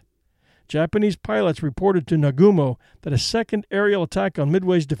intact. Japanese pilots reported to Nagumo that a second aerial attack on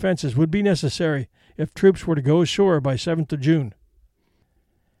Midway's defenses would be necessary if troops were to go ashore by 7th of June.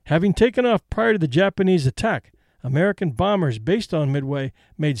 Having taken off prior to the Japanese attack, American bombers based on Midway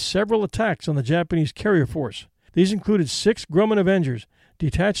made several attacks on the Japanese carrier force. These included 6 Grumman Avengers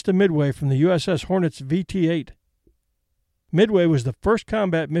detached to Midway from the USS Hornet's VT-8. Midway was the first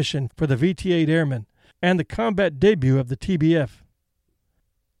combat mission for the VT-8 airmen and the combat debut of the TBF.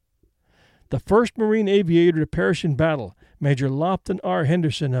 The first Marine aviator to perish in battle, Major Lofton R.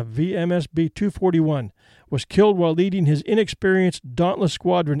 Henderson of VMSB 241, was killed while leading his inexperienced Dauntless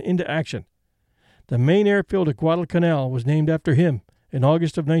Squadron into action. The main airfield at Guadalcanal was named after him in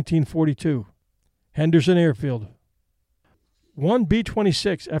August of 1942. Henderson Airfield. One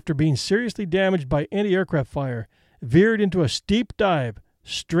B-26, after being seriously damaged by anti-aircraft fire, veered into a steep dive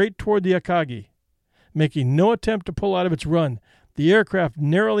straight toward the Akagi. Making no attempt to pull out of its run, the aircraft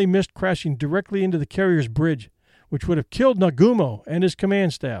narrowly missed crashing directly into the carrier's bridge, which would have killed Nagumo and his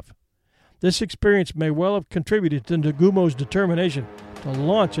command staff. This experience may well have contributed to Nagumo's determination to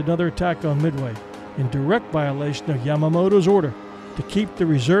launch another attack on Midway, in direct violation of Yamamoto's order to keep the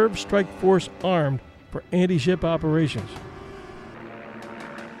reserve strike force armed for anti-ship operations.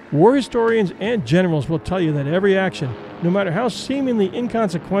 War historians and generals will tell you that every action, no matter how seemingly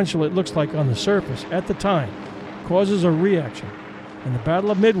inconsequential it looks like on the surface at the time, causes a reaction, and the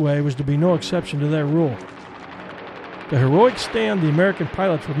Battle of Midway was to be no exception to that rule. The heroic stand the American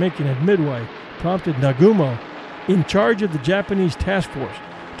pilots were making at Midway prompted Nagumo, in charge of the Japanese task force,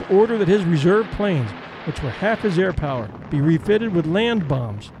 to order that his reserve planes, which were half his air power, be refitted with land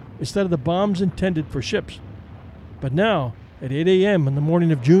bombs instead of the bombs intended for ships. But now, at 8 a.m. on the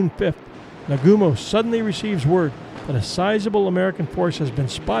morning of June 5th, Nagumo suddenly receives word that a sizable American force has been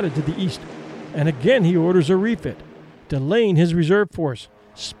spotted to the east, and again he orders a refit, delaying his reserve force,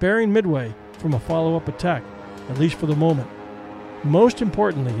 sparing Midway from a follow-up attack, at least for the moment. Most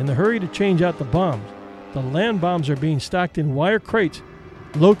importantly, in the hurry to change out the bombs, the land bombs are being stacked in wire crates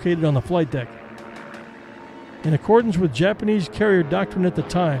located on the flight deck. In accordance with Japanese carrier doctrine at the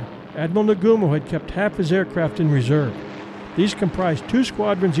time, Admiral Nagumo had kept half his aircraft in reserve. These comprised 2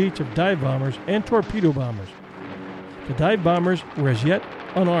 squadrons each of dive bombers and torpedo bombers. The dive bombers were as yet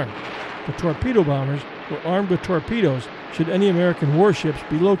unarmed. The torpedo bombers were armed with torpedoes should any American warships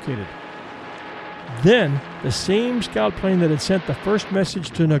be located. Then, the same scout plane that had sent the first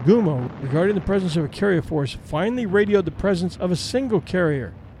message to Nagumo regarding the presence of a carrier force finally radioed the presence of a single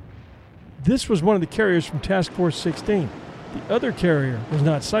carrier. This was one of the carriers from Task Force 16. The other carrier was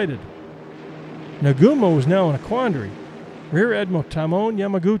not sighted. Nagumo was now in a quandary. Rear Admiral Tamon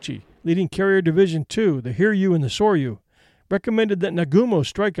Yamaguchi, leading Carrier Division 2, the Hiryu and the Soryu, recommended that Nagumo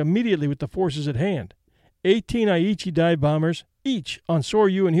strike immediately with the forces at hand. 18 Aichi dive bombers, each on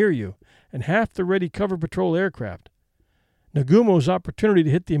Soryu and Hiryu, and half the ready cover patrol aircraft. Nagumo's opportunity to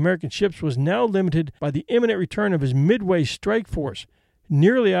hit the American ships was now limited by the imminent return of his Midway strike force,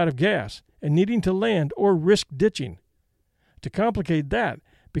 nearly out of gas and needing to land or risk ditching. To complicate that,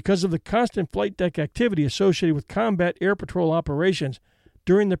 because of the constant flight deck activity associated with combat air patrol operations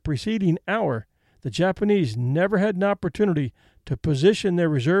during the preceding hour, the Japanese never had an opportunity to position their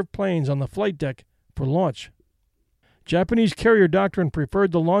reserve planes on the flight deck for launch. Japanese carrier doctrine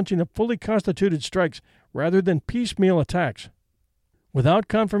preferred the launching of fully constituted strikes rather than piecemeal attacks. Without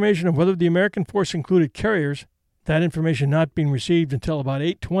confirmation of whether the American force included carriers, that information not being received until about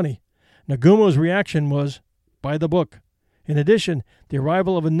 8:20, Nagumo's reaction was, by the book. In addition, the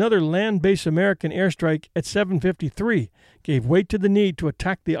arrival of another land-based American airstrike at 7:53 gave weight to the need to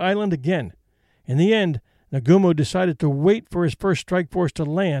attack the island again. In the end, Nagumo decided to wait for his first strike force to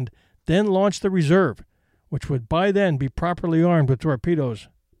land, then launch the reserve, which would by then be properly armed with torpedoes.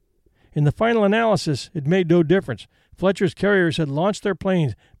 In the final analysis, it made no difference. Fletcher's carriers had launched their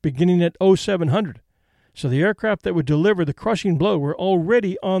planes beginning at 0700, so the aircraft that would deliver the crushing blow were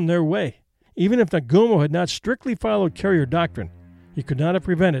already on their way. Even if Nagumo had not strictly followed carrier doctrine, he could not have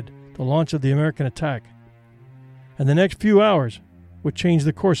prevented the launch of the American attack. And the next few hours would change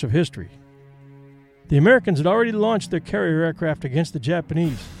the course of history. The Americans had already launched their carrier aircraft against the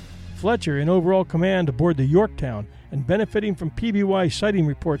Japanese. Fletcher, in overall command aboard the Yorktown and benefiting from PBY sighting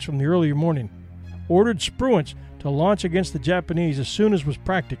reports from the earlier morning, ordered Spruance to launch against the Japanese as soon as was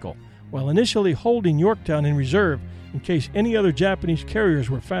practical, while initially holding Yorktown in reserve in case any other Japanese carriers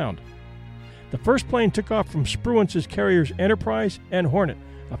were found. The first plane took off from Spruance's carriers Enterprise and Hornet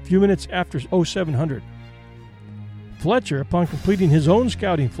a few minutes after 0700. Fletcher, upon completing his own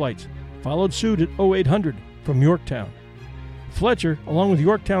scouting flights, followed suit at 0800 from Yorktown. Fletcher, along with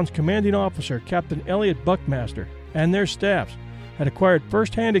Yorktown's commanding officer, Captain Elliot Buckmaster, and their staffs, had acquired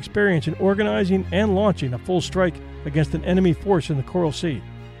first-hand experience in organizing and launching a full strike against an enemy force in the Coral Sea.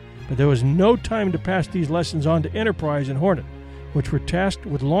 But there was no time to pass these lessons on to Enterprise and Hornet, which were tasked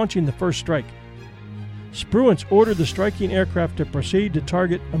with launching the first strike. Spruance ordered the striking aircraft to proceed to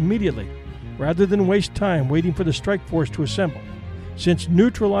target immediately, rather than waste time waiting for the strike force to assemble, since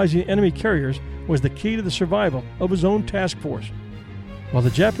neutralizing enemy carriers was the key to the survival of his own task force. While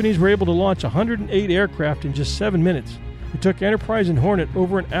the Japanese were able to launch 108 aircraft in just 7 minutes, it took Enterprise and Hornet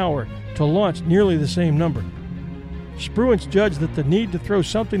over an hour to launch nearly the same number. Spruance judged that the need to throw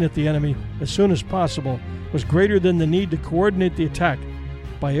something at the enemy as soon as possible was greater than the need to coordinate the attack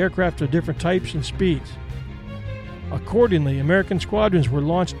by aircraft of different types and speeds. Accordingly, American squadrons were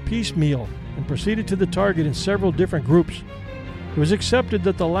launched piecemeal and proceeded to the target in several different groups. It was accepted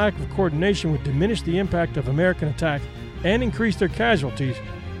that the lack of coordination would diminish the impact of American attack and increase their casualties,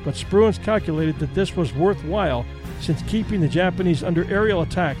 but Spruance calculated that this was worthwhile since keeping the Japanese under aerial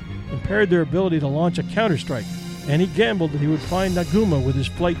attack impaired their ability to launch a counterstrike, and he gambled that he would find Nagumo with his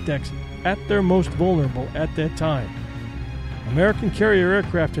flight decks at their most vulnerable at that time. American carrier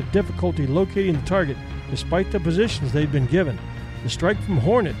aircraft had difficulty locating the target despite the positions they'd been given. The strike from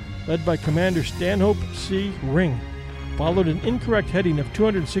Hornet, led by Commander Stanhope C. Ring, followed an incorrect heading of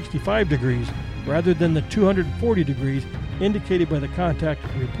 265 degrees rather than the 240 degrees indicated by the contact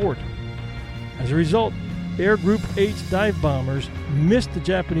report. As a result, Air Group H dive bombers missed the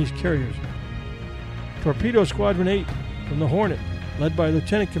Japanese carriers. Torpedo Squadron 8 from the Hornet, led by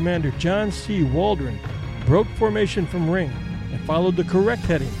Lieutenant Commander John C. Waldron, broke formation from Ring and followed the correct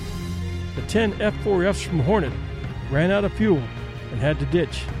heading. The 10 F-4Fs from Hornet ran out of fuel and had to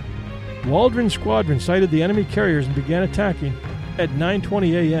ditch. Waldron's squadron sighted the enemy carriers and began attacking at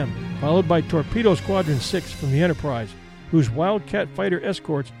 9:20 a.m., followed by Torpedo Squadron 6 from the Enterprise, whose Wildcat fighter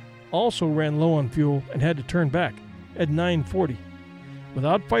escorts also ran low on fuel and had to turn back at 9:40.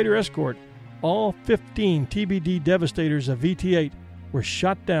 Without fighter escort, all 15 TBD Devastators of VT-8 were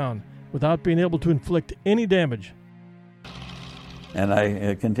shot down without being able to inflict any damage. And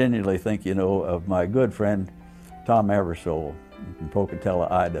I continually think, of my good friend Tom Eversole from Pocatello,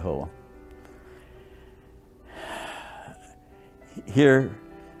 Idaho. Here,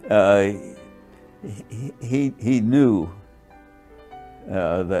 he knew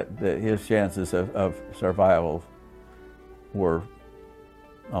that his chances of survival were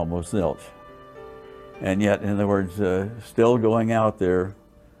almost zilch. And yet, in other words, still going out there,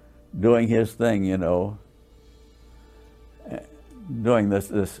 doing his thing, doing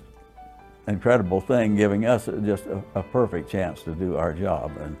this incredible thing, giving us just a perfect chance to do our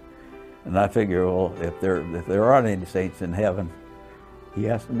job. And I figure, well, if there aren't any saints in heaven, he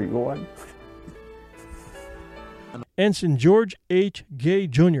has to be one. Ensign George H. Gay,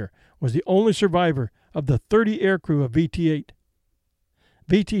 Jr. was the only survivor of the 30 aircrew of VT-8.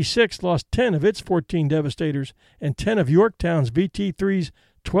 VT-6 lost 10 of its 14 Devastators, and 10 of Yorktown's VT-3's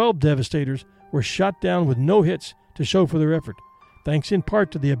 12 Devastators were shot down with no hits to show for their effort, thanks in part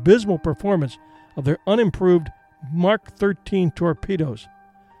to the abysmal performance of their unimproved Mark 13 torpedoes.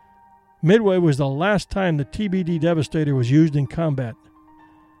 Midway was the last time the TBD Devastator was used in combat.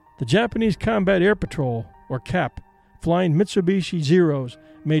 The Japanese Combat Air Patrol, or CAP, flying Mitsubishi Zeros,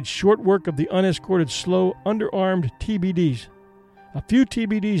 made short work of the unescorted, slow, underarmed TBDs. A few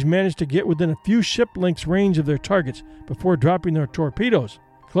TBDs managed to get within a few ship lengths range of their targets before dropping their torpedoes,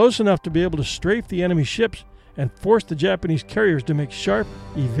 close enough to be able to strafe the enemy ships and force the Japanese carriers to make sharp,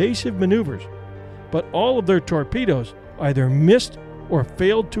 evasive maneuvers. But all of their torpedoes either missed or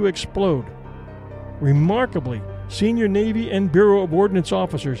failed to explode. Remarkably, senior Navy and Bureau of Ordnance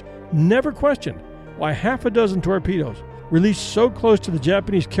officers never questioned why half a dozen torpedoes, released so close to the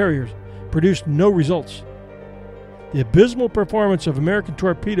Japanese carriers, produced no results. The abysmal performance of American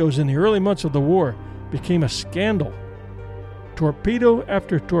torpedoes in the early months of the war became a scandal. Torpedo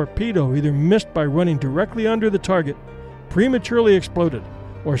after torpedo either missed by running directly under the target, prematurely exploded,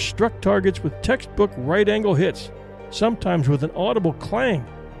 or struck targets with textbook right-angle hits, sometimes with an audible clang,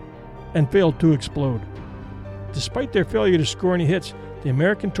 and failed to explode. Despite their failure to score any hits, the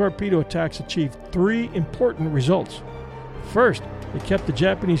American torpedo attacks achieved three important results. First, they kept the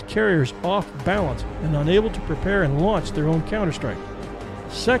Japanese carriers off balance and unable to prepare and launch their own counterstrike.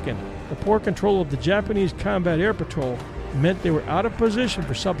 Second, the poor control of the Japanese combat air patrol meant they were out of position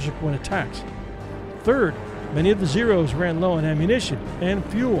for subsequent attacks. Third, many of the Zeros ran low on ammunition and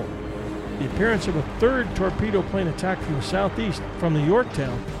fuel. The appearance of a third torpedo plane attack from the southeast from the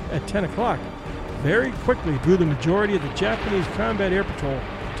Yorktown at 10 o'clock very quickly drew the majority of the Japanese combat air patrol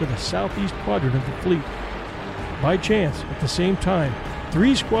to the southeast quadrant of the fleet. By chance, at the same time,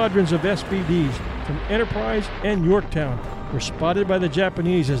 3 squadrons of SBDs from Enterprise and Yorktown were spotted by the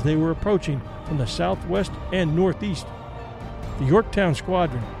Japanese as they were approaching from the southwest and northeast. The Yorktown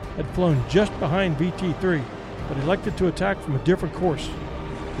squadron had flown just behind VT-3, but elected to attack from a different course.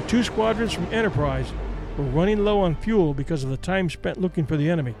 The 2 squadrons from Enterprise were running low on fuel because of the time spent looking for the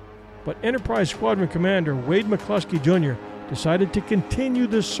enemy, but Enterprise Squadron Commander Wade McCluskey Jr. decided to continue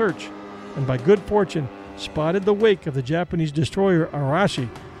this search, and by good fortune spotted the wake of the Japanese destroyer Arashi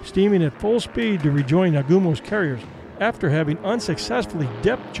steaming at full speed to rejoin Nagumo's carriers after having unsuccessfully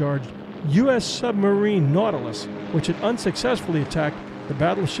depth-charged U.S. submarine Nautilus, which had unsuccessfully attacked the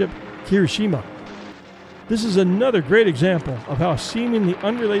battleship Kirishima. This is another great example of how seemingly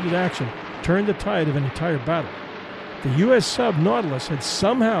unrelated action turned the tide of an entire battle. The U.S. sub Nautilus had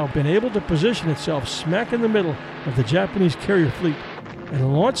somehow been able to position itself smack in the middle of the Japanese carrier fleet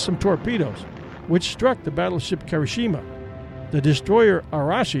and launch some torpedoes, which struck the battleship Kirishima. The destroyer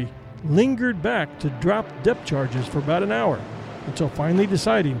Arashi lingered back to drop depth charges for about an hour, until finally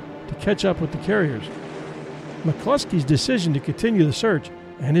deciding to catch up with the carriers. McCluskey's decision to continue the search,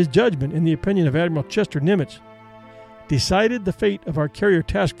 and his judgment in the opinion of Admiral Chester Nimitz, decided the fate of our carrier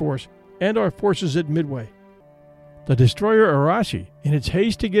task force and our forces at Midway. The destroyer Arashi, in its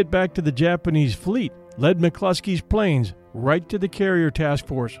haste to get back to the Japanese fleet, led McCluskey's planes right to the carrier task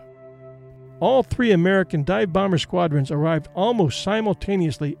force. All 3 American dive bomber squadrons arrived almost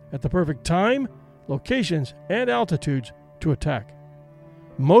simultaneously at the perfect time, locations, and altitudes to attack.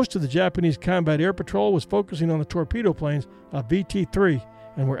 Most of the Japanese combat air patrol was focusing on the torpedo planes of VT-3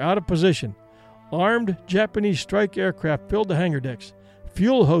 and were out of position. Armed Japanese strike aircraft filled the hangar decks.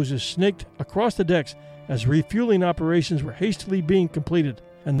 Fuel hoses snaked across the decks as refueling operations were hastily being completed,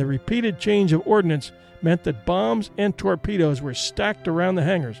 and the repeated change of ordnance meant that bombs and torpedoes were stacked around the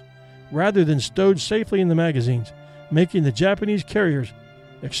hangars, rather than stowed safely in the magazines, making the Japanese carriers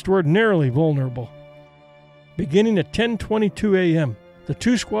extraordinarily vulnerable. Beginning at 10:22 a.m., the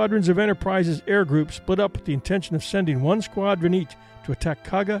 2 squadrons of Enterprise's air group split up with the intention of sending 1 squadron each to attack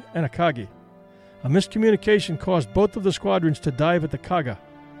Kaga and Akagi. A miscommunication caused both of the squadrons to dive at the Kaga.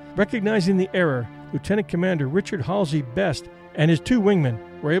 Recognizing the error, Lieutenant Commander Richard Halsey Best and his 2 wingmen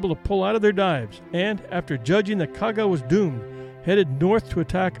were able to pull out of their dives and, after judging that Kaga was doomed, headed north to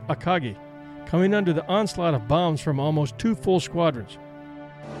attack Akagi, coming under the onslaught of bombs from almost 2 full squadrons.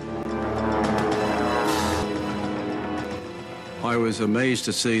 I was amazed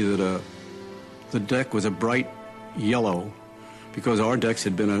to see that the deck was a bright yellow, because our decks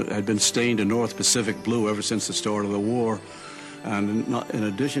had been stained a North Pacific blue ever since the start of the war. And in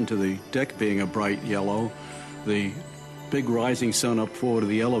addition to the deck being a bright yellow, the big rising sun up forward of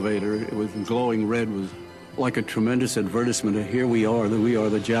the elevator, it was glowing red, was like a tremendous advertisement of here we are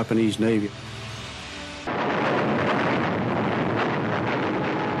the Japanese Navy.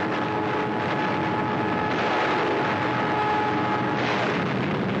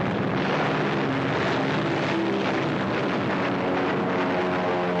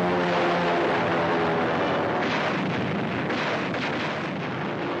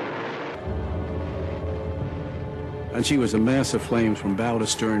 And she was a mass of flames from bow to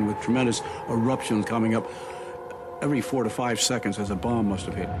stern with tremendous eruptions coming up every 4 to 5 seconds as a bomb must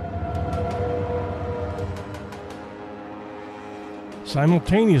have hit.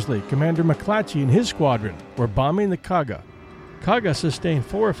 Simultaneously, Commander McClatchy and his squadron were bombing the Kaga. Kaga sustained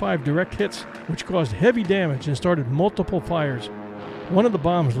 4 or 5 direct hits, which caused heavy damage and started multiple fires. One of the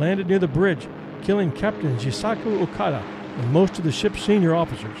bombs landed near the bridge, killing Captain Jisaku Okada and most of the ship's senior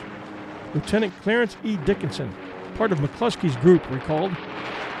officers. Lieutenant Clarence E. Dickinson, part of McCluskey's group, recalled,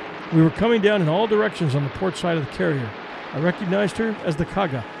 "We were coming down in all directions on the port side of the carrier. I recognized her as the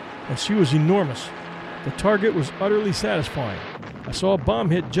Kaga, and she was enormous. The target was utterly satisfying. I saw a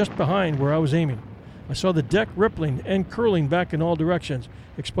bomb hit just behind where I was aiming. I saw the deck rippling and curling back in all directions,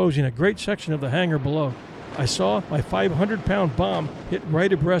 exposing a great section of the hangar below. I saw my 500-pound bomb hit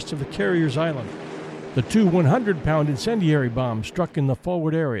right abreast of the carrier's island. The two 100-pound incendiary bombs struck in the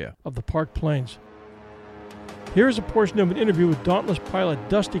forward area of the parked planes. Here is a portion of an interview with Dauntless pilot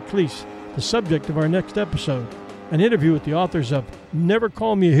Dusty Cleese, the subject of our next episode, an interview with the authors of Never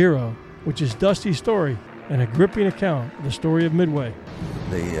Call Me a Hero, which is Dusty's story and a gripping account of the story of Midway.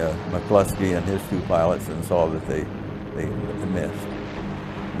 The McCluskey and his two pilots and saw that they missed.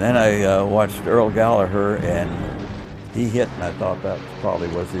 Then I watched Earl Gallagher, and he hit, and I thought that probably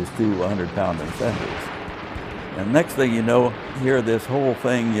was his two 100-pound incendiaries. And next thing you know, hear this whole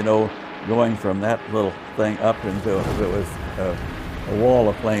thing, going from that little thing up into it was a wall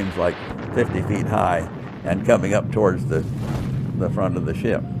of flames like 50 feet high and coming up towards the front of the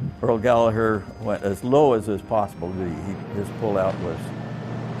ship. Earl Gallagher went as low as is possible. His pullout was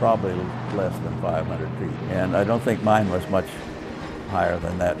probably less than 500 feet. And I don't think mine was much higher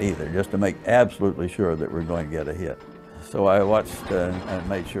than that either, just to make absolutely sure that we're going to get a hit. So I watched and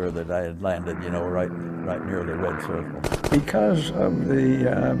made sure that I had landed, right near the red circle. Because of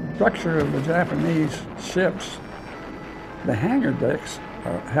the structure of the Japanese ships, the hangar decks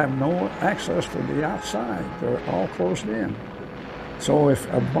have no access to the outside. They're all closed in. So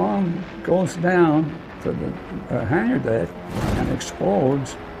if a bomb goes down to the hangar deck and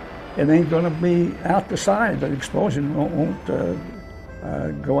explodes, it ain't going to be out the side. The explosion won't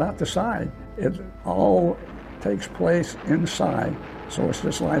go out the side. It all takes place inside. So it's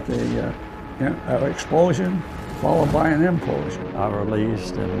just like an explosion followed by an implosion. I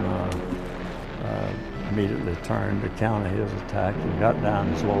released and immediately turned to counter his attack and got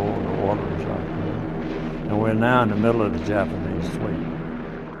down as low in the water as I could. And we're now in the middle of the Japanese fleet.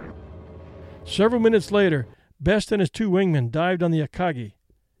 Several minutes later, Best and his two wingmen dived on the Akagi.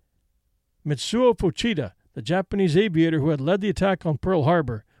 Mitsuo Fuchida, the Japanese aviator who had led the attack on Pearl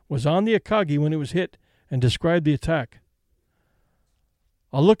Harbor, was on the Akagi when it was hit and described the attack.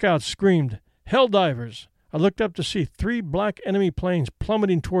 A lookout screamed, "Hell divers!" I looked up to see 3 black enemy planes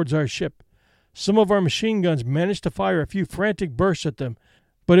plummeting towards our ship. Some of our machine guns managed to fire a few frantic bursts at them,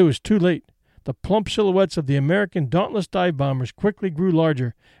 but it was too late. The plump silhouettes of the American Dauntless dive bombers quickly grew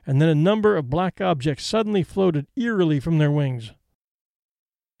larger, and then a number of black objects suddenly floated eerily from their wings.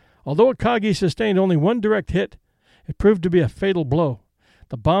 Although Akagi sustained only one direct hit, it proved to be a fatal blow.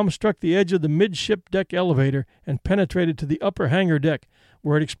 The bomb struck the edge of the midship deck elevator and penetrated to the upper hangar deck,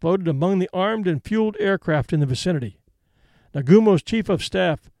 where it exploded among the armed and fueled aircraft in the vicinity. Nagumo's chief of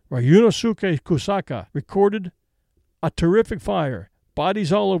staff, Ryunosuke Kusaka, recorded a terrific fire,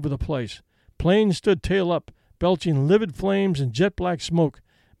 bodies all over the place. Planes stood tail up, belching livid flames and jet-black smoke,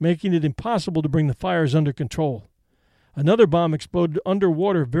 making it impossible to bring the fires under control. Another bomb exploded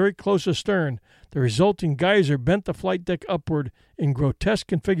underwater very close astern. The resulting geyser bent the flight deck upward in grotesque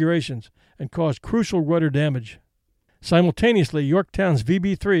configurations and caused crucial rudder damage. Simultaneously, Yorktown's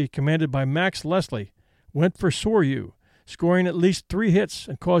VB-3, commanded by Max Leslie, went for Soryu, scoring at least 3 hits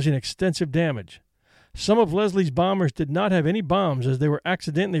and causing extensive damage. Some of Leslie's bombers did not have any bombs as they were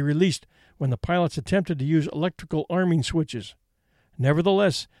accidentally released when the pilots attempted to use electrical arming switches.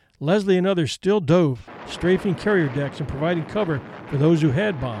 Nevertheless, Leslie and others still dove, strafing carrier decks and providing cover for those who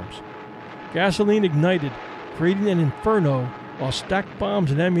had bombs. Gasoline ignited, creating an inferno while stacked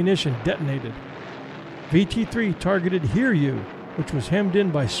bombs and ammunition detonated. VT-3 targeted Hiryu, which was hemmed in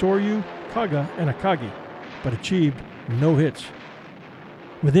by Soryu, Kaga, and Akagi, but achieved no hits.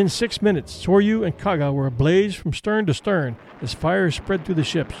 Within 6 minutes, Soryu and Kaga were ablaze from stern to stern as fires spread through the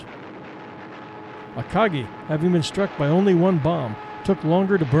ships. Akagi, having been struck by only one bomb, took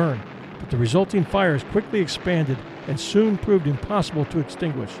longer to burn, but the resulting fires quickly expanded and soon proved impossible to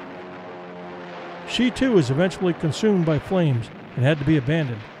extinguish. She too was eventually consumed by flames and had to be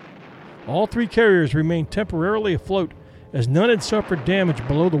abandoned. All 3 carriers remained temporarily afloat as none had suffered damage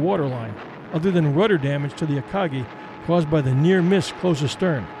below the waterline, other than rudder damage to the Akagi caused by the near miss close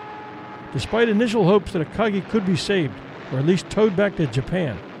astern. Despite initial hopes that Akagi could be saved, or at least towed back to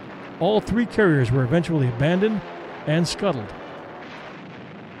Japan, all 3 carriers were eventually abandoned and scuttled.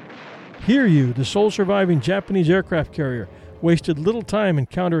 Hiryu, the sole surviving Japanese aircraft carrier, wasted little time in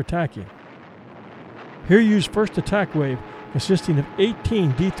counterattacking. Hiryu's first attack wave, consisting of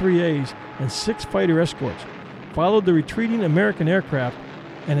 18 D-3As and 6 fighter escorts, followed the retreating American aircraft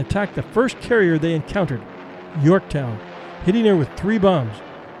and attacked the first carrier they encountered, Yorktown, hitting her with 3 bombs,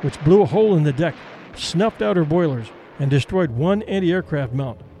 which blew a hole in the deck, snuffed out her boilers, and destroyed 1 anti-aircraft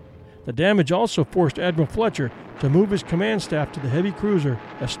mount. The damage also forced Admiral Fletcher to move his command staff to the heavy cruiser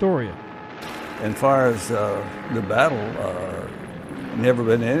Astoria. As far as the battle, never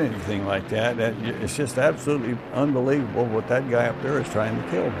been in anything like that. It's just absolutely unbelievable what that guy up there is trying to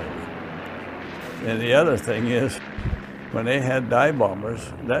kill me. And the other thing is, when they had dive bombers,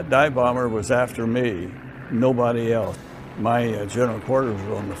 that dive bomber was after me, nobody else. My general quarters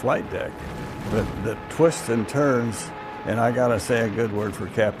was on the flight deck. But the twists and turns, and I gotta say a good word for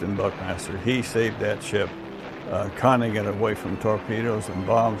Captain Buckmaster. He saved that ship, conning it away from torpedoes and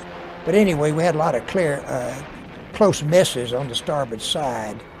bombs. But anyway, we had a lot of close misses on the starboard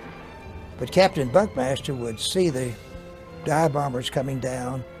side. But Captain Buckmaster would see the dive bombers coming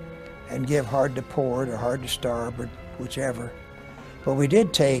down and give hard to port or hard to starboard, whichever. But we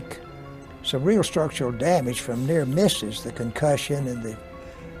did take some real structural damage from near misses. The concussion and the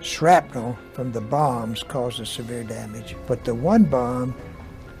shrapnel from the bombs caused us severe damage. But the one bomb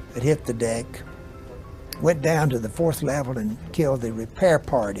that hit the deck went down to the 4th level and killed the repair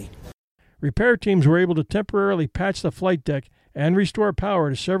party. Repair teams were able to temporarily patch the flight deck and restore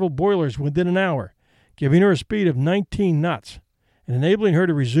power to several boilers within an hour, giving her a speed of 19 knots and enabling her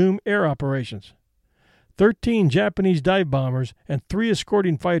to resume air operations. 13 Japanese dive bombers and 3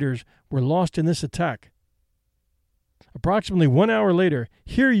 escorting fighters were lost in this attack. Approximately 1 hour later,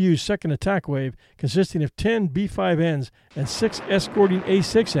 Hiryu's second attack wave, consisting of 10 B-5Ns and 6 escorting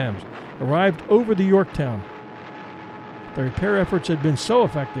A-6Ms, arrived over the Yorktown. The repair efforts had been so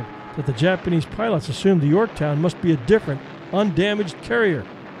effective that the Japanese pilots assumed the Yorktown must be a different, undamaged carrier.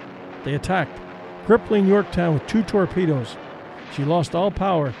 They attacked, crippling Yorktown with 2 torpedoes. She lost all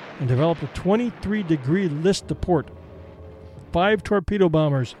power and developed a 23-degree list to port. 5 torpedo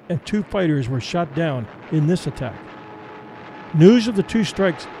bombers and 2 fighters were shot down in this attack. News of the 2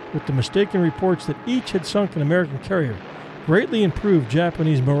 strikes, with the mistaken reports that each had sunk an American carrier, greatly improved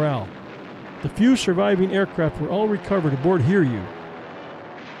Japanese morale. The few surviving aircraft were all recovered aboard Hiryu.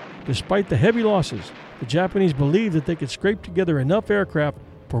 Despite the heavy losses, the Japanese believed that they could scrape together enough aircraft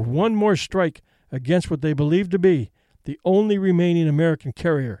for one more strike against what they believed to be the only remaining American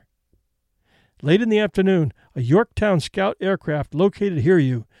carrier. Late in the afternoon, a Yorktown scout aircraft located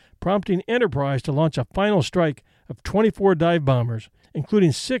Hiryu, prompting Enterprise to launch a final strike of 24 dive bombers,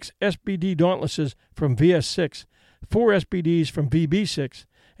 including 6 SBD Dauntlesses from VS-6, 4 SBDs from VB-6,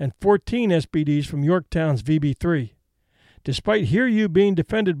 and 14 SBDs from Yorktown's VB-3. Despite Hiryu being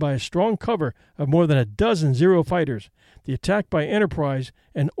defended by a strong cover of more than a dozen Zero fighters, the attack by Enterprise,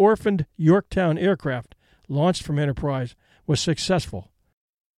 an orphaned Yorktown aircraft launched from Enterprise, was successful.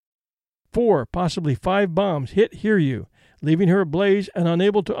 4, possibly 5 bombs hit Hiryu, leaving her ablaze and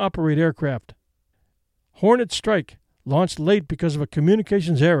unable to operate aircraft. Hornet Strike, launched late because of a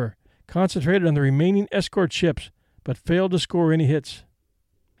communications error, concentrated on the remaining escort ships, but failed to score any hits.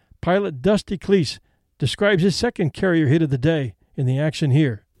 Pilot Dusty Cleese describes his second carrier hit of the day in the action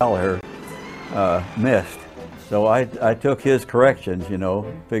here. Gallagher missed, so I took his corrections,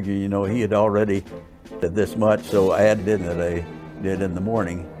 figure, he had already did this much, so I added in that I did in the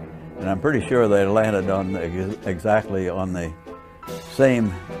morning. And I'm pretty sure they landed on exactly on the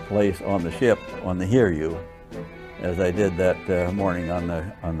same place on the ship, on the Hiryu, as I did that morning on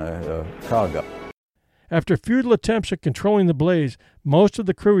the Kaga. After futile attempts at controlling the blaze, most of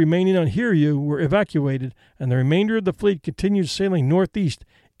the crew remaining on Hiryu were evacuated, and the remainder of the fleet continued sailing northeast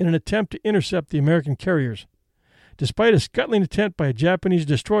in an attempt to intercept the American carriers. Despite a scuttling attempt by a Japanese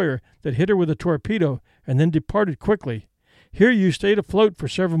destroyer that hit her with a torpedo and then departed quickly, Hiryu stayed afloat for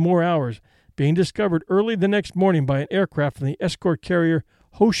several more hours, being discovered early the next morning by an aircraft from the escort carrier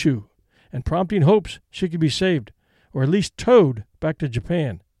Hoshu, and prompting hopes she could be saved, or at least towed back to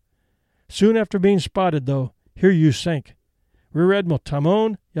Japan. Soon after being spotted, though, Hiryu sank. Rear Admiral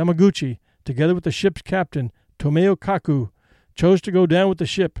Tamon Yamaguchi, together with the ship's captain, Tomeo Kaku, chose to go down with the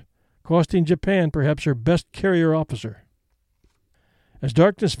ship, costing Japan perhaps her best carrier officer. As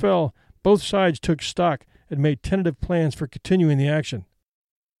darkness fell, both sides took stock and made tentative plans for continuing the action.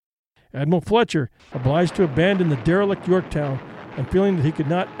 Admiral Fletcher, obliged to abandon the derelict Yorktown and feeling that he could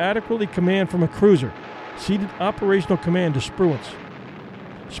not adequately command from a cruiser, ceded operational command to Spruance.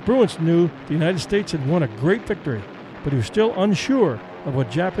 Spruance knew the United States had won a great victory, but he was still unsure of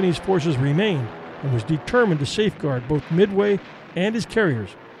what Japanese forces remained and was determined to safeguard both Midway and his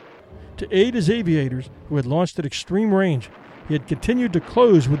carriers. To aid his aviators, who had launched at extreme range, he had continued to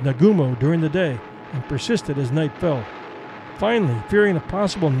close with Nagumo during the day and persisted as night fell. Finally, fearing a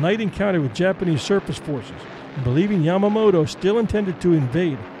possible night encounter with Japanese surface forces and believing Yamamoto still intended to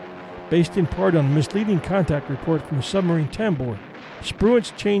invade, based in part on a misleading contact report from the submarine Tambor,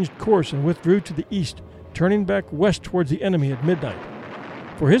 Spruance changed course and withdrew to the east, turning back west towards the enemy at midnight.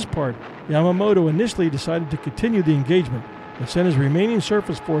 For his part, Yamamoto initially decided to continue the engagement and sent his remaining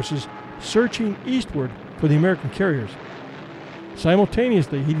surface forces searching eastward for the American carriers.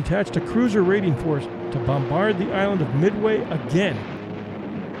 Simultaneously, he detached a cruiser raiding force to bombard the island of Midway again.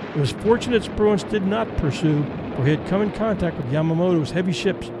 It was fortunate Spruance did not pursue, for he had come in contact with Yamamoto's heavy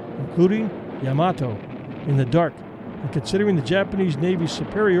ships, including Yamato, in the dark, and considering the Japanese Navy's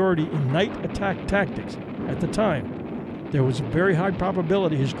superiority in night attack tactics at the time, there was a very high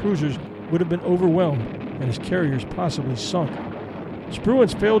probability his cruisers would have been overwhelmed and his carriers possibly sunk.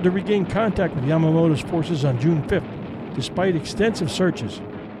 Spruance failed to regain contact with Yamamoto's forces on June 5th, despite extensive searches.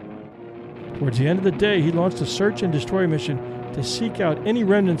 Towards the end of the day, he launched a search and destroy mission to seek out any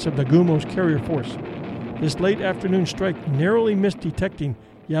remnants of Nagumo's carrier force. This late afternoon strike narrowly missed detecting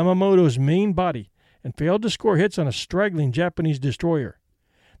Yamamoto's main body and failed to score hits on a straggling Japanese destroyer.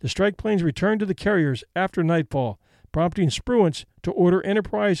 The strike planes returned to the carriers after nightfall, prompting Spruance to order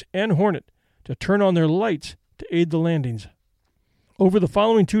Enterprise and Hornet to turn on their lights to aid the landings. Over the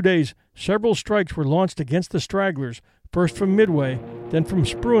following 2 days, several strikes were launched against the stragglers, first from Midway, then from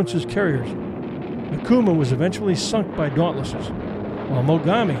Spruance's carriers. Mikuma was eventually sunk by Dauntlesses, while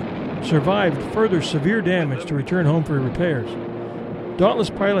Mogami survived further severe damage to return home for repairs. Dauntless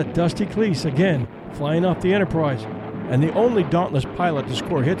pilot Dusty Cleese again flying off the Enterprise, and the only Dauntless pilot to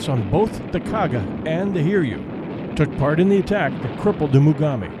score hits on both the Kaga and the Hiryu, took part in the attack that crippled the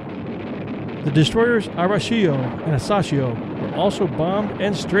Mogami. The destroyers Arashio and Asashio were also bombed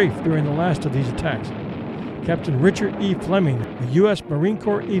and strafed during the last of these attacks. Captain Richard E. Fleming, a U.S. Marine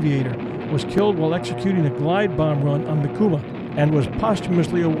Corps aviator, was killed while executing a glide bomb run on Mikuma and was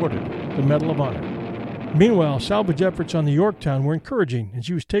posthumously awarded the Medal of Honor. Meanwhile, salvage efforts on the Yorktown were encouraging, and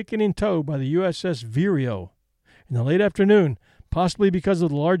she was taken in tow by the USS Vireo. In the late afternoon, possibly because of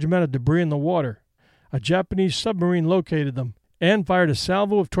the large amount of debris in the water, a Japanese submarine located them and fired a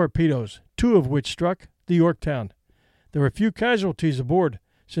salvo of torpedoes, 2 of which struck the Yorktown. There were few casualties aboard,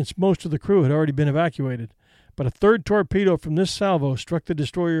 since most of the crew had already been evacuated, but a 3rd torpedo from this salvo struck the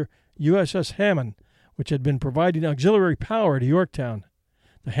destroyer USS Hammond, which had been providing auxiliary power to Yorktown.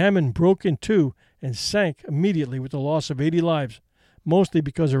 The Hammond broke in 2 and sank immediately with the loss of 80 lives, mostly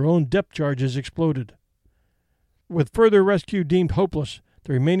because her own depth charges exploded. With further rescue deemed hopeless,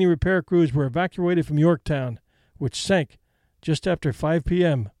 the remaining repair crews were evacuated from Yorktown, which sank just after 5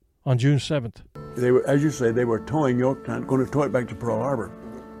 p.m. on June 7th. They were, as you say, they were towing Yorktown, going to tow it back to Pearl Harbor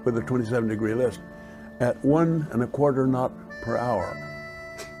with a 27-degree list at 1 1/4 knot per hour.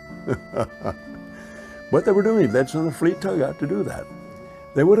 But they were doing it. That's on a fleet tug out to do that.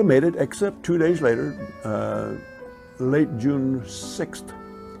 They would have made it, except 2 days later, late June 6th,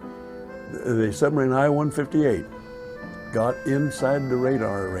 the submarine I-158 got inside the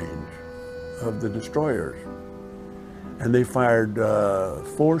radar range of the destroyers. And they fired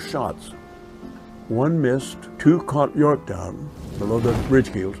 4 shots. 1 missed, 2 caught Yorktown below the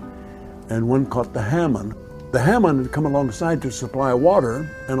bridge keels, and 1 caught the Hammond. The Hammond had come alongside to supply water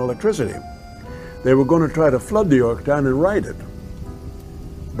and electricity. They were going to try to flood the Yorktown and right it.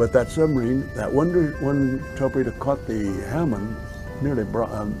 But that submarine, that one torpedo caught the Hammond nearly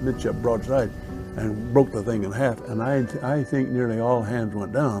midship broadside and broke the thing in half. And I think nearly all hands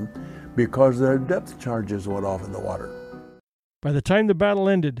went down because their depth charges went off in the water. By the time the battle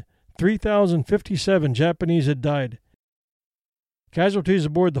ended, 3,057 Japanese had died. Casualties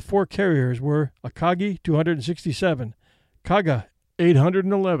aboard the 4 carriers were Akagi 267, Kaga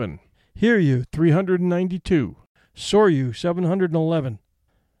 811, Hiryu 392, Soryu 711,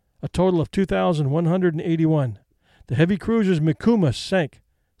 a total of 2,181. The heavy cruisers Mikuma sank,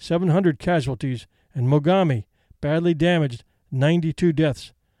 700 casualties, and Mogami, badly damaged, 92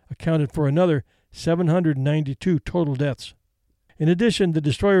 deaths, accounted for another 792 total deaths. In addition, the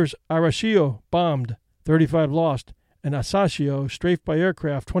destroyers Arashio bombed, 35 lost, and Asashio, strafed by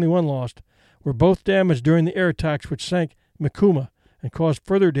aircraft, 21 lost, were both damaged during the air attacks which sank Mikuma and caused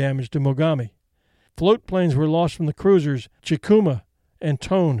further damage to Mogami. Float planes were lost from the cruisers Chikuma and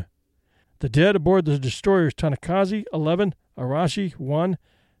Tone. The dead aboard the destroyers Tanakaze, 11, Arashi, 1,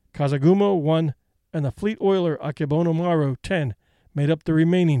 Kazagumo, 1, and the fleet oiler Akebono Maru, 10, made up the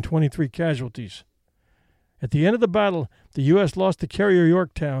remaining 23 casualties. At the end of the battle, the U.S. lost the carrier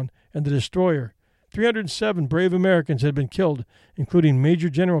Yorktown and the destroyer. 307 brave Americans had been killed, including Major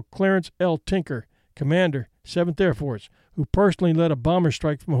General Clarence L. Tinker, commander, 7th Air Force, who personally led a bomber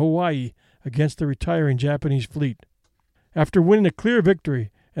strike from Hawaii against the retiring Japanese fleet. After winning a clear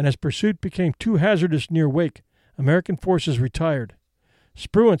victory, and as pursuit became too hazardous near Wake, American forces retired.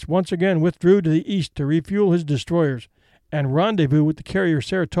 Spruance once again withdrew to the east to refuel his destroyers and rendezvous with the carrier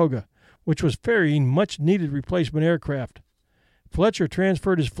Saratoga, which was ferrying much-needed replacement aircraft. Fletcher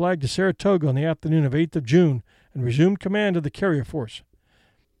transferred his flag to Saratoga on the afternoon of 8th of June and resumed command of the carrier force.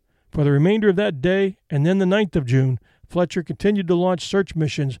 For the remainder of that day and then the 9th of June, Fletcher continued to launch search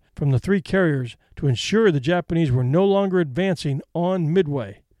missions from the three carriers to ensure the Japanese were no longer advancing on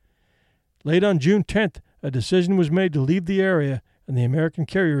Midway. Late on June 10th, a decision was made to leave the area, and the American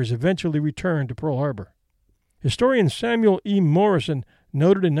carriers eventually returned to Pearl Harbor. Historian Samuel E. Morrison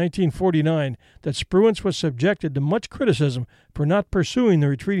noted in 1949 that Spruance was subjected to much criticism for not pursuing the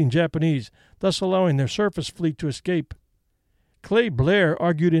retreating Japanese, thus allowing their surface fleet to escape. Clay Blair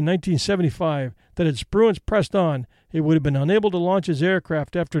argued in 1975 that had Spruance pressed on, he would have been unable to launch his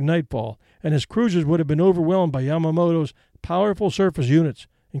aircraft after nightfall, and his cruisers would have been overwhelmed by Yamamoto's powerful surface units,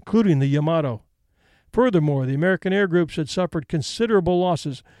 including the Yamato. Furthermore, the American air groups had suffered considerable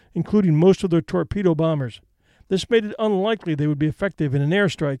losses, including most of their torpedo bombers. This made it unlikely they would be effective in an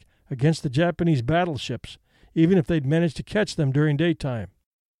airstrike against the Japanese battleships, even if they'd managed to catch them during daytime.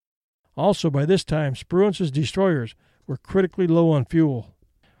 Also, by this time, Spruance's destroyers were critically low on fuel.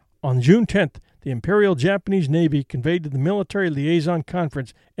 On June 10th, the Imperial Japanese Navy conveyed to the Military Liaison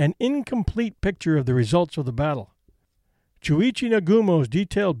Conference an incomplete picture of the results of the battle. Chuichi Nagumo's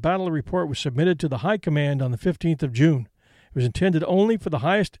detailed battle report was submitted to the High Command on the 15th of June. It was intended only for the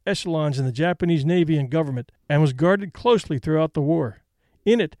highest echelons in the Japanese Navy and government, and was guarded closely throughout the war.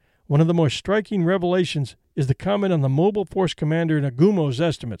 In it, one of the most striking revelations is the comment on the Mobile Force Commander Nagumo's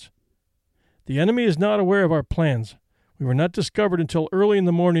estimates. "The enemy is not aware of our plans. We were not discovered until early in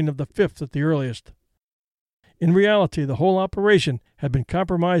the morning of the 5th at the earliest." In reality, the whole operation had been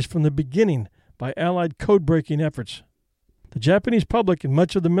compromised from the beginning by Allied code-breaking efforts. The Japanese public and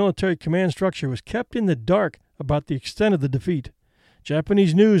much of the military command structure was kept in the dark about the extent of the defeat.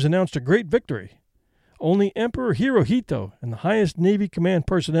 Japanese news announced a great victory. Only Emperor Hirohito and the highest Navy command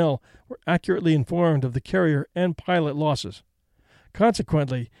personnel were accurately informed of the carrier and pilot losses.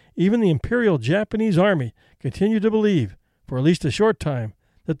 Consequently, even the Imperial Japanese Army continued to believe, for at least a short time,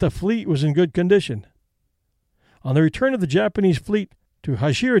 that the fleet was in good condition. On the return of the Japanese fleet to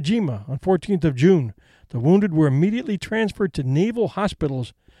Hashirajima on 14th of June, the wounded were immediately transferred to naval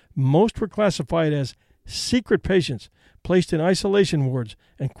hospitals. Most were classified as secret patients, placed in isolation wards,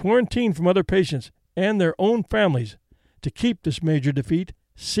 and quarantined from other patients and their own families to keep this major defeat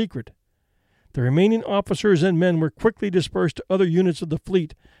secret. The remaining officers and men were quickly dispersed to other units of the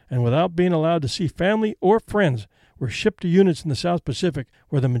fleet, and without being allowed to see family or friends, were shipped to units in the South Pacific,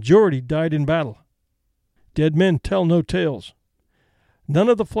 where the majority died in battle. Dead men tell no tales. None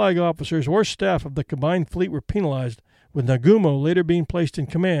of the flag officers or staff of the combined fleet were penalized, with Nagumo later being placed in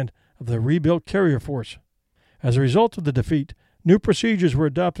command of the rebuilt carrier force. As a result of the defeat, new procedures were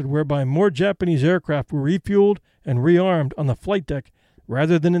adopted whereby more Japanese aircraft were refueled and rearmed on the flight deck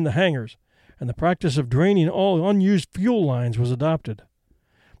rather than in the hangars, and the practice of draining all unused fuel lines was adopted.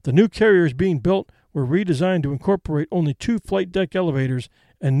 The new carriers being built were redesigned to incorporate only 2 flight deck elevators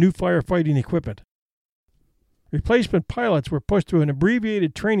and new firefighting equipment. Replacement pilots were pushed through an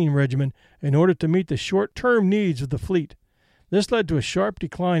abbreviated training regimen in order to meet the short-term needs of the fleet. This led to a sharp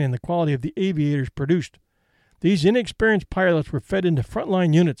decline in the quality of the aviators produced. These inexperienced pilots were fed into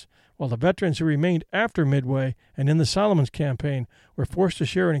frontline units, while the veterans who remained after Midway and in the Solomons campaign were forced to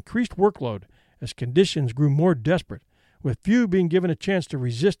share an increased workload as conditions grew more desperate, with few being given a chance to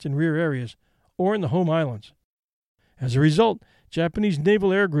resist in rear areas or in the home islands. As a result, Japanese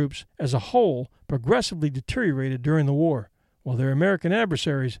naval air groups as a whole progressively deteriorated during the war, while their American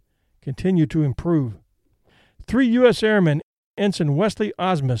adversaries continued to improve. 3 U.S. airmen, Ensign Wesley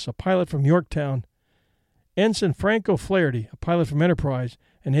Osmus, a pilot from Yorktown, Ensign Frank O'Flaherty, a pilot from Enterprise,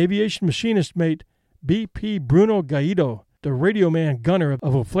 and aviation machinist mate B.P. Bruno Gaido, the radio man gunner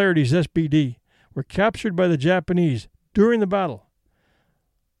of O'Flaherty's SBD, were captured by the Japanese during the battle.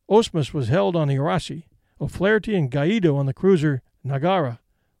 Osmus was held on the Arashi, O'Flaherty and Gaido on the cruiser Nagara,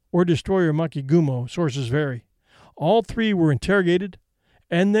 or destroyer Makigumo, sources vary. All 3 were interrogated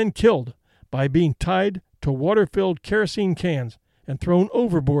and then killed by being tied to water-filled kerosene cans and thrown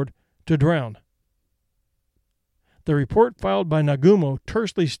overboard to drown. The report filed by Nagumo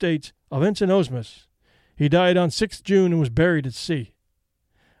tersely states of Ensign Osmus, he died on 6th June and was buried at sea.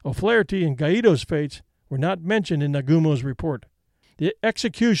 O'Flaherty and Gaido's fates were not mentioned in Nagumo's report. The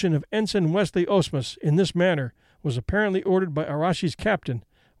execution of Ensign Wesley Osmus in this manner was apparently ordered by Arashi's captain,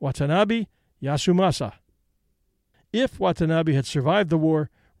 Watanabe Yasumasa. If Watanabe had survived the war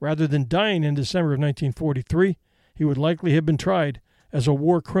rather than dying in December of 1943, he would likely have been tried as a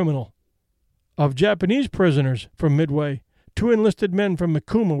war criminal. Of Japanese prisoners from Midway, 2 enlisted men from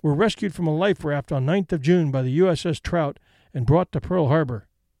Mikuma were rescued from a life raft on 9th of June by the USS Trout and brought to Pearl Harbor.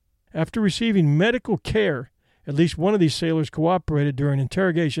 After receiving medical care, at least one of these sailors cooperated during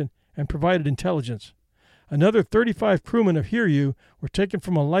interrogation and provided intelligence. Another 35 crewmen of Hiryu were taken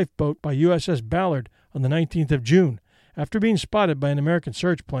from a lifeboat by USS Ballard on the 19th of June after being spotted by an American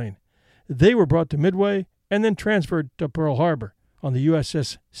search plane. They were brought to Midway and then transferred to Pearl Harbor on the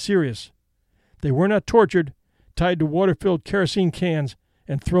USS Sirius. They were not tortured, tied to water-filled kerosene cans,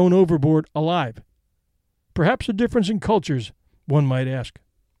 and thrown overboard alive. Perhaps a difference in cultures, one might ask.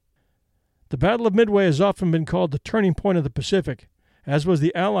 The Battle of Midway has often been called the turning point of the Pacific, as was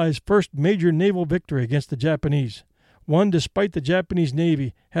the Allies' first major naval victory against the Japanese, one despite the Japanese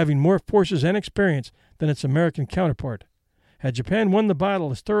Navy having more forces and experience than its American counterpart. Had Japan won the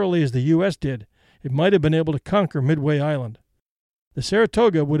battle as thoroughly as the U.S. did, it might have been able to conquer Midway Island. The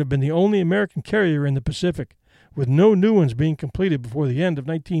Saratoga would have been the only American carrier in the Pacific, with no new ones being completed before the end of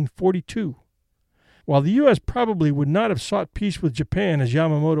 1942. While the U.S. probably would not have sought peace with Japan as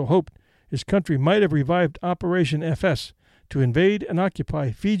Yamamoto hoped, his country might have revived Operation FS to invade and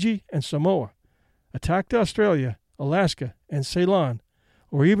occupy Fiji and Samoa, attacked Australia, Alaska, and Ceylon,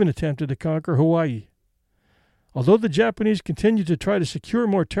 or even attempted to conquer Hawaii. Although the Japanese continued to try to secure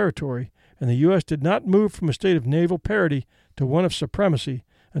more territory, and the U.S. did not move from a state of naval parity to one of supremacy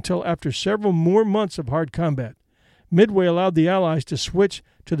until after several more months of hard combat, Midway allowed the Allies to switch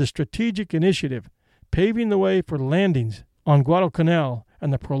to the strategic initiative, paving the way for landings on Guadalcanal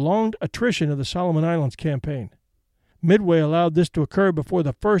and the prolonged attrition of the Solomon Islands campaign. Midway allowed this to occur before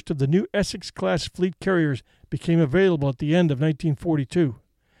the first of the new Essex-class fleet carriers became available at the end of 1942.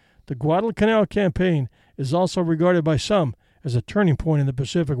 The Guadalcanal campaign is also regarded by some as a turning point in the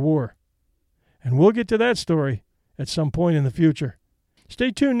Pacific War. And we'll get to that story at some point in the future.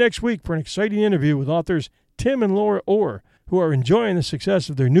 Stay tuned next week for an exciting interview with authors Tim and Laura Orr, who are enjoying the success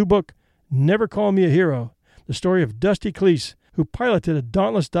of their new book, Never Call Me a Hero, the story of Dusty Cleese, who piloted a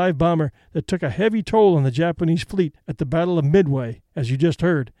dauntless dive bomber that took a heavy toll on the Japanese fleet at the Battle of Midway, as you just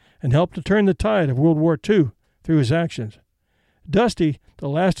heard, and helped to turn the tide of World War II through his actions. Dusty, the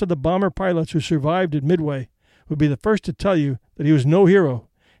last of the bomber pilots who survived at Midway, would be the first to tell you that he was no hero,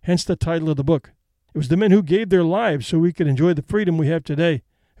 hence the title of the book. It was the men who gave their lives so we could enjoy the freedom we have today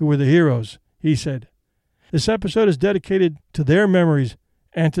who were the heroes, he said. This episode is dedicated to their memories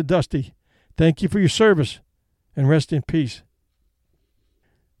and to Dusty. Thank you for your service, and rest in peace.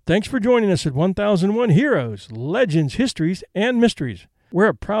 Thanks for joining us at 1001 Heroes, Legends, Histories, and Mysteries. We're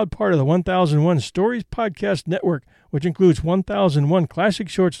a proud part of the 1001 Stories Podcast Network, which includes 1001 classic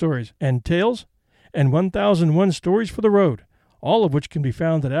short stories and tales, and 1001 Stories for the Road, all of which can be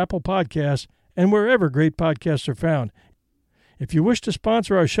found at Apple Podcasts and wherever great podcasts are found. If you wish to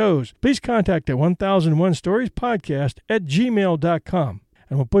sponsor our shows, please contact the 1001 Stories Podcast at gmail.com,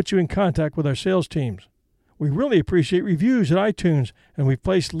 and we'll put you in contact with our sales teams. We really appreciate reviews at iTunes, and we've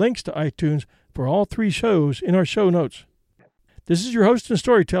placed links to iTunes for all 3 shows in our show notes. This is your host and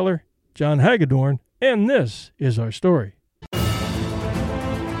storyteller, John Hagedorn, and this is our story.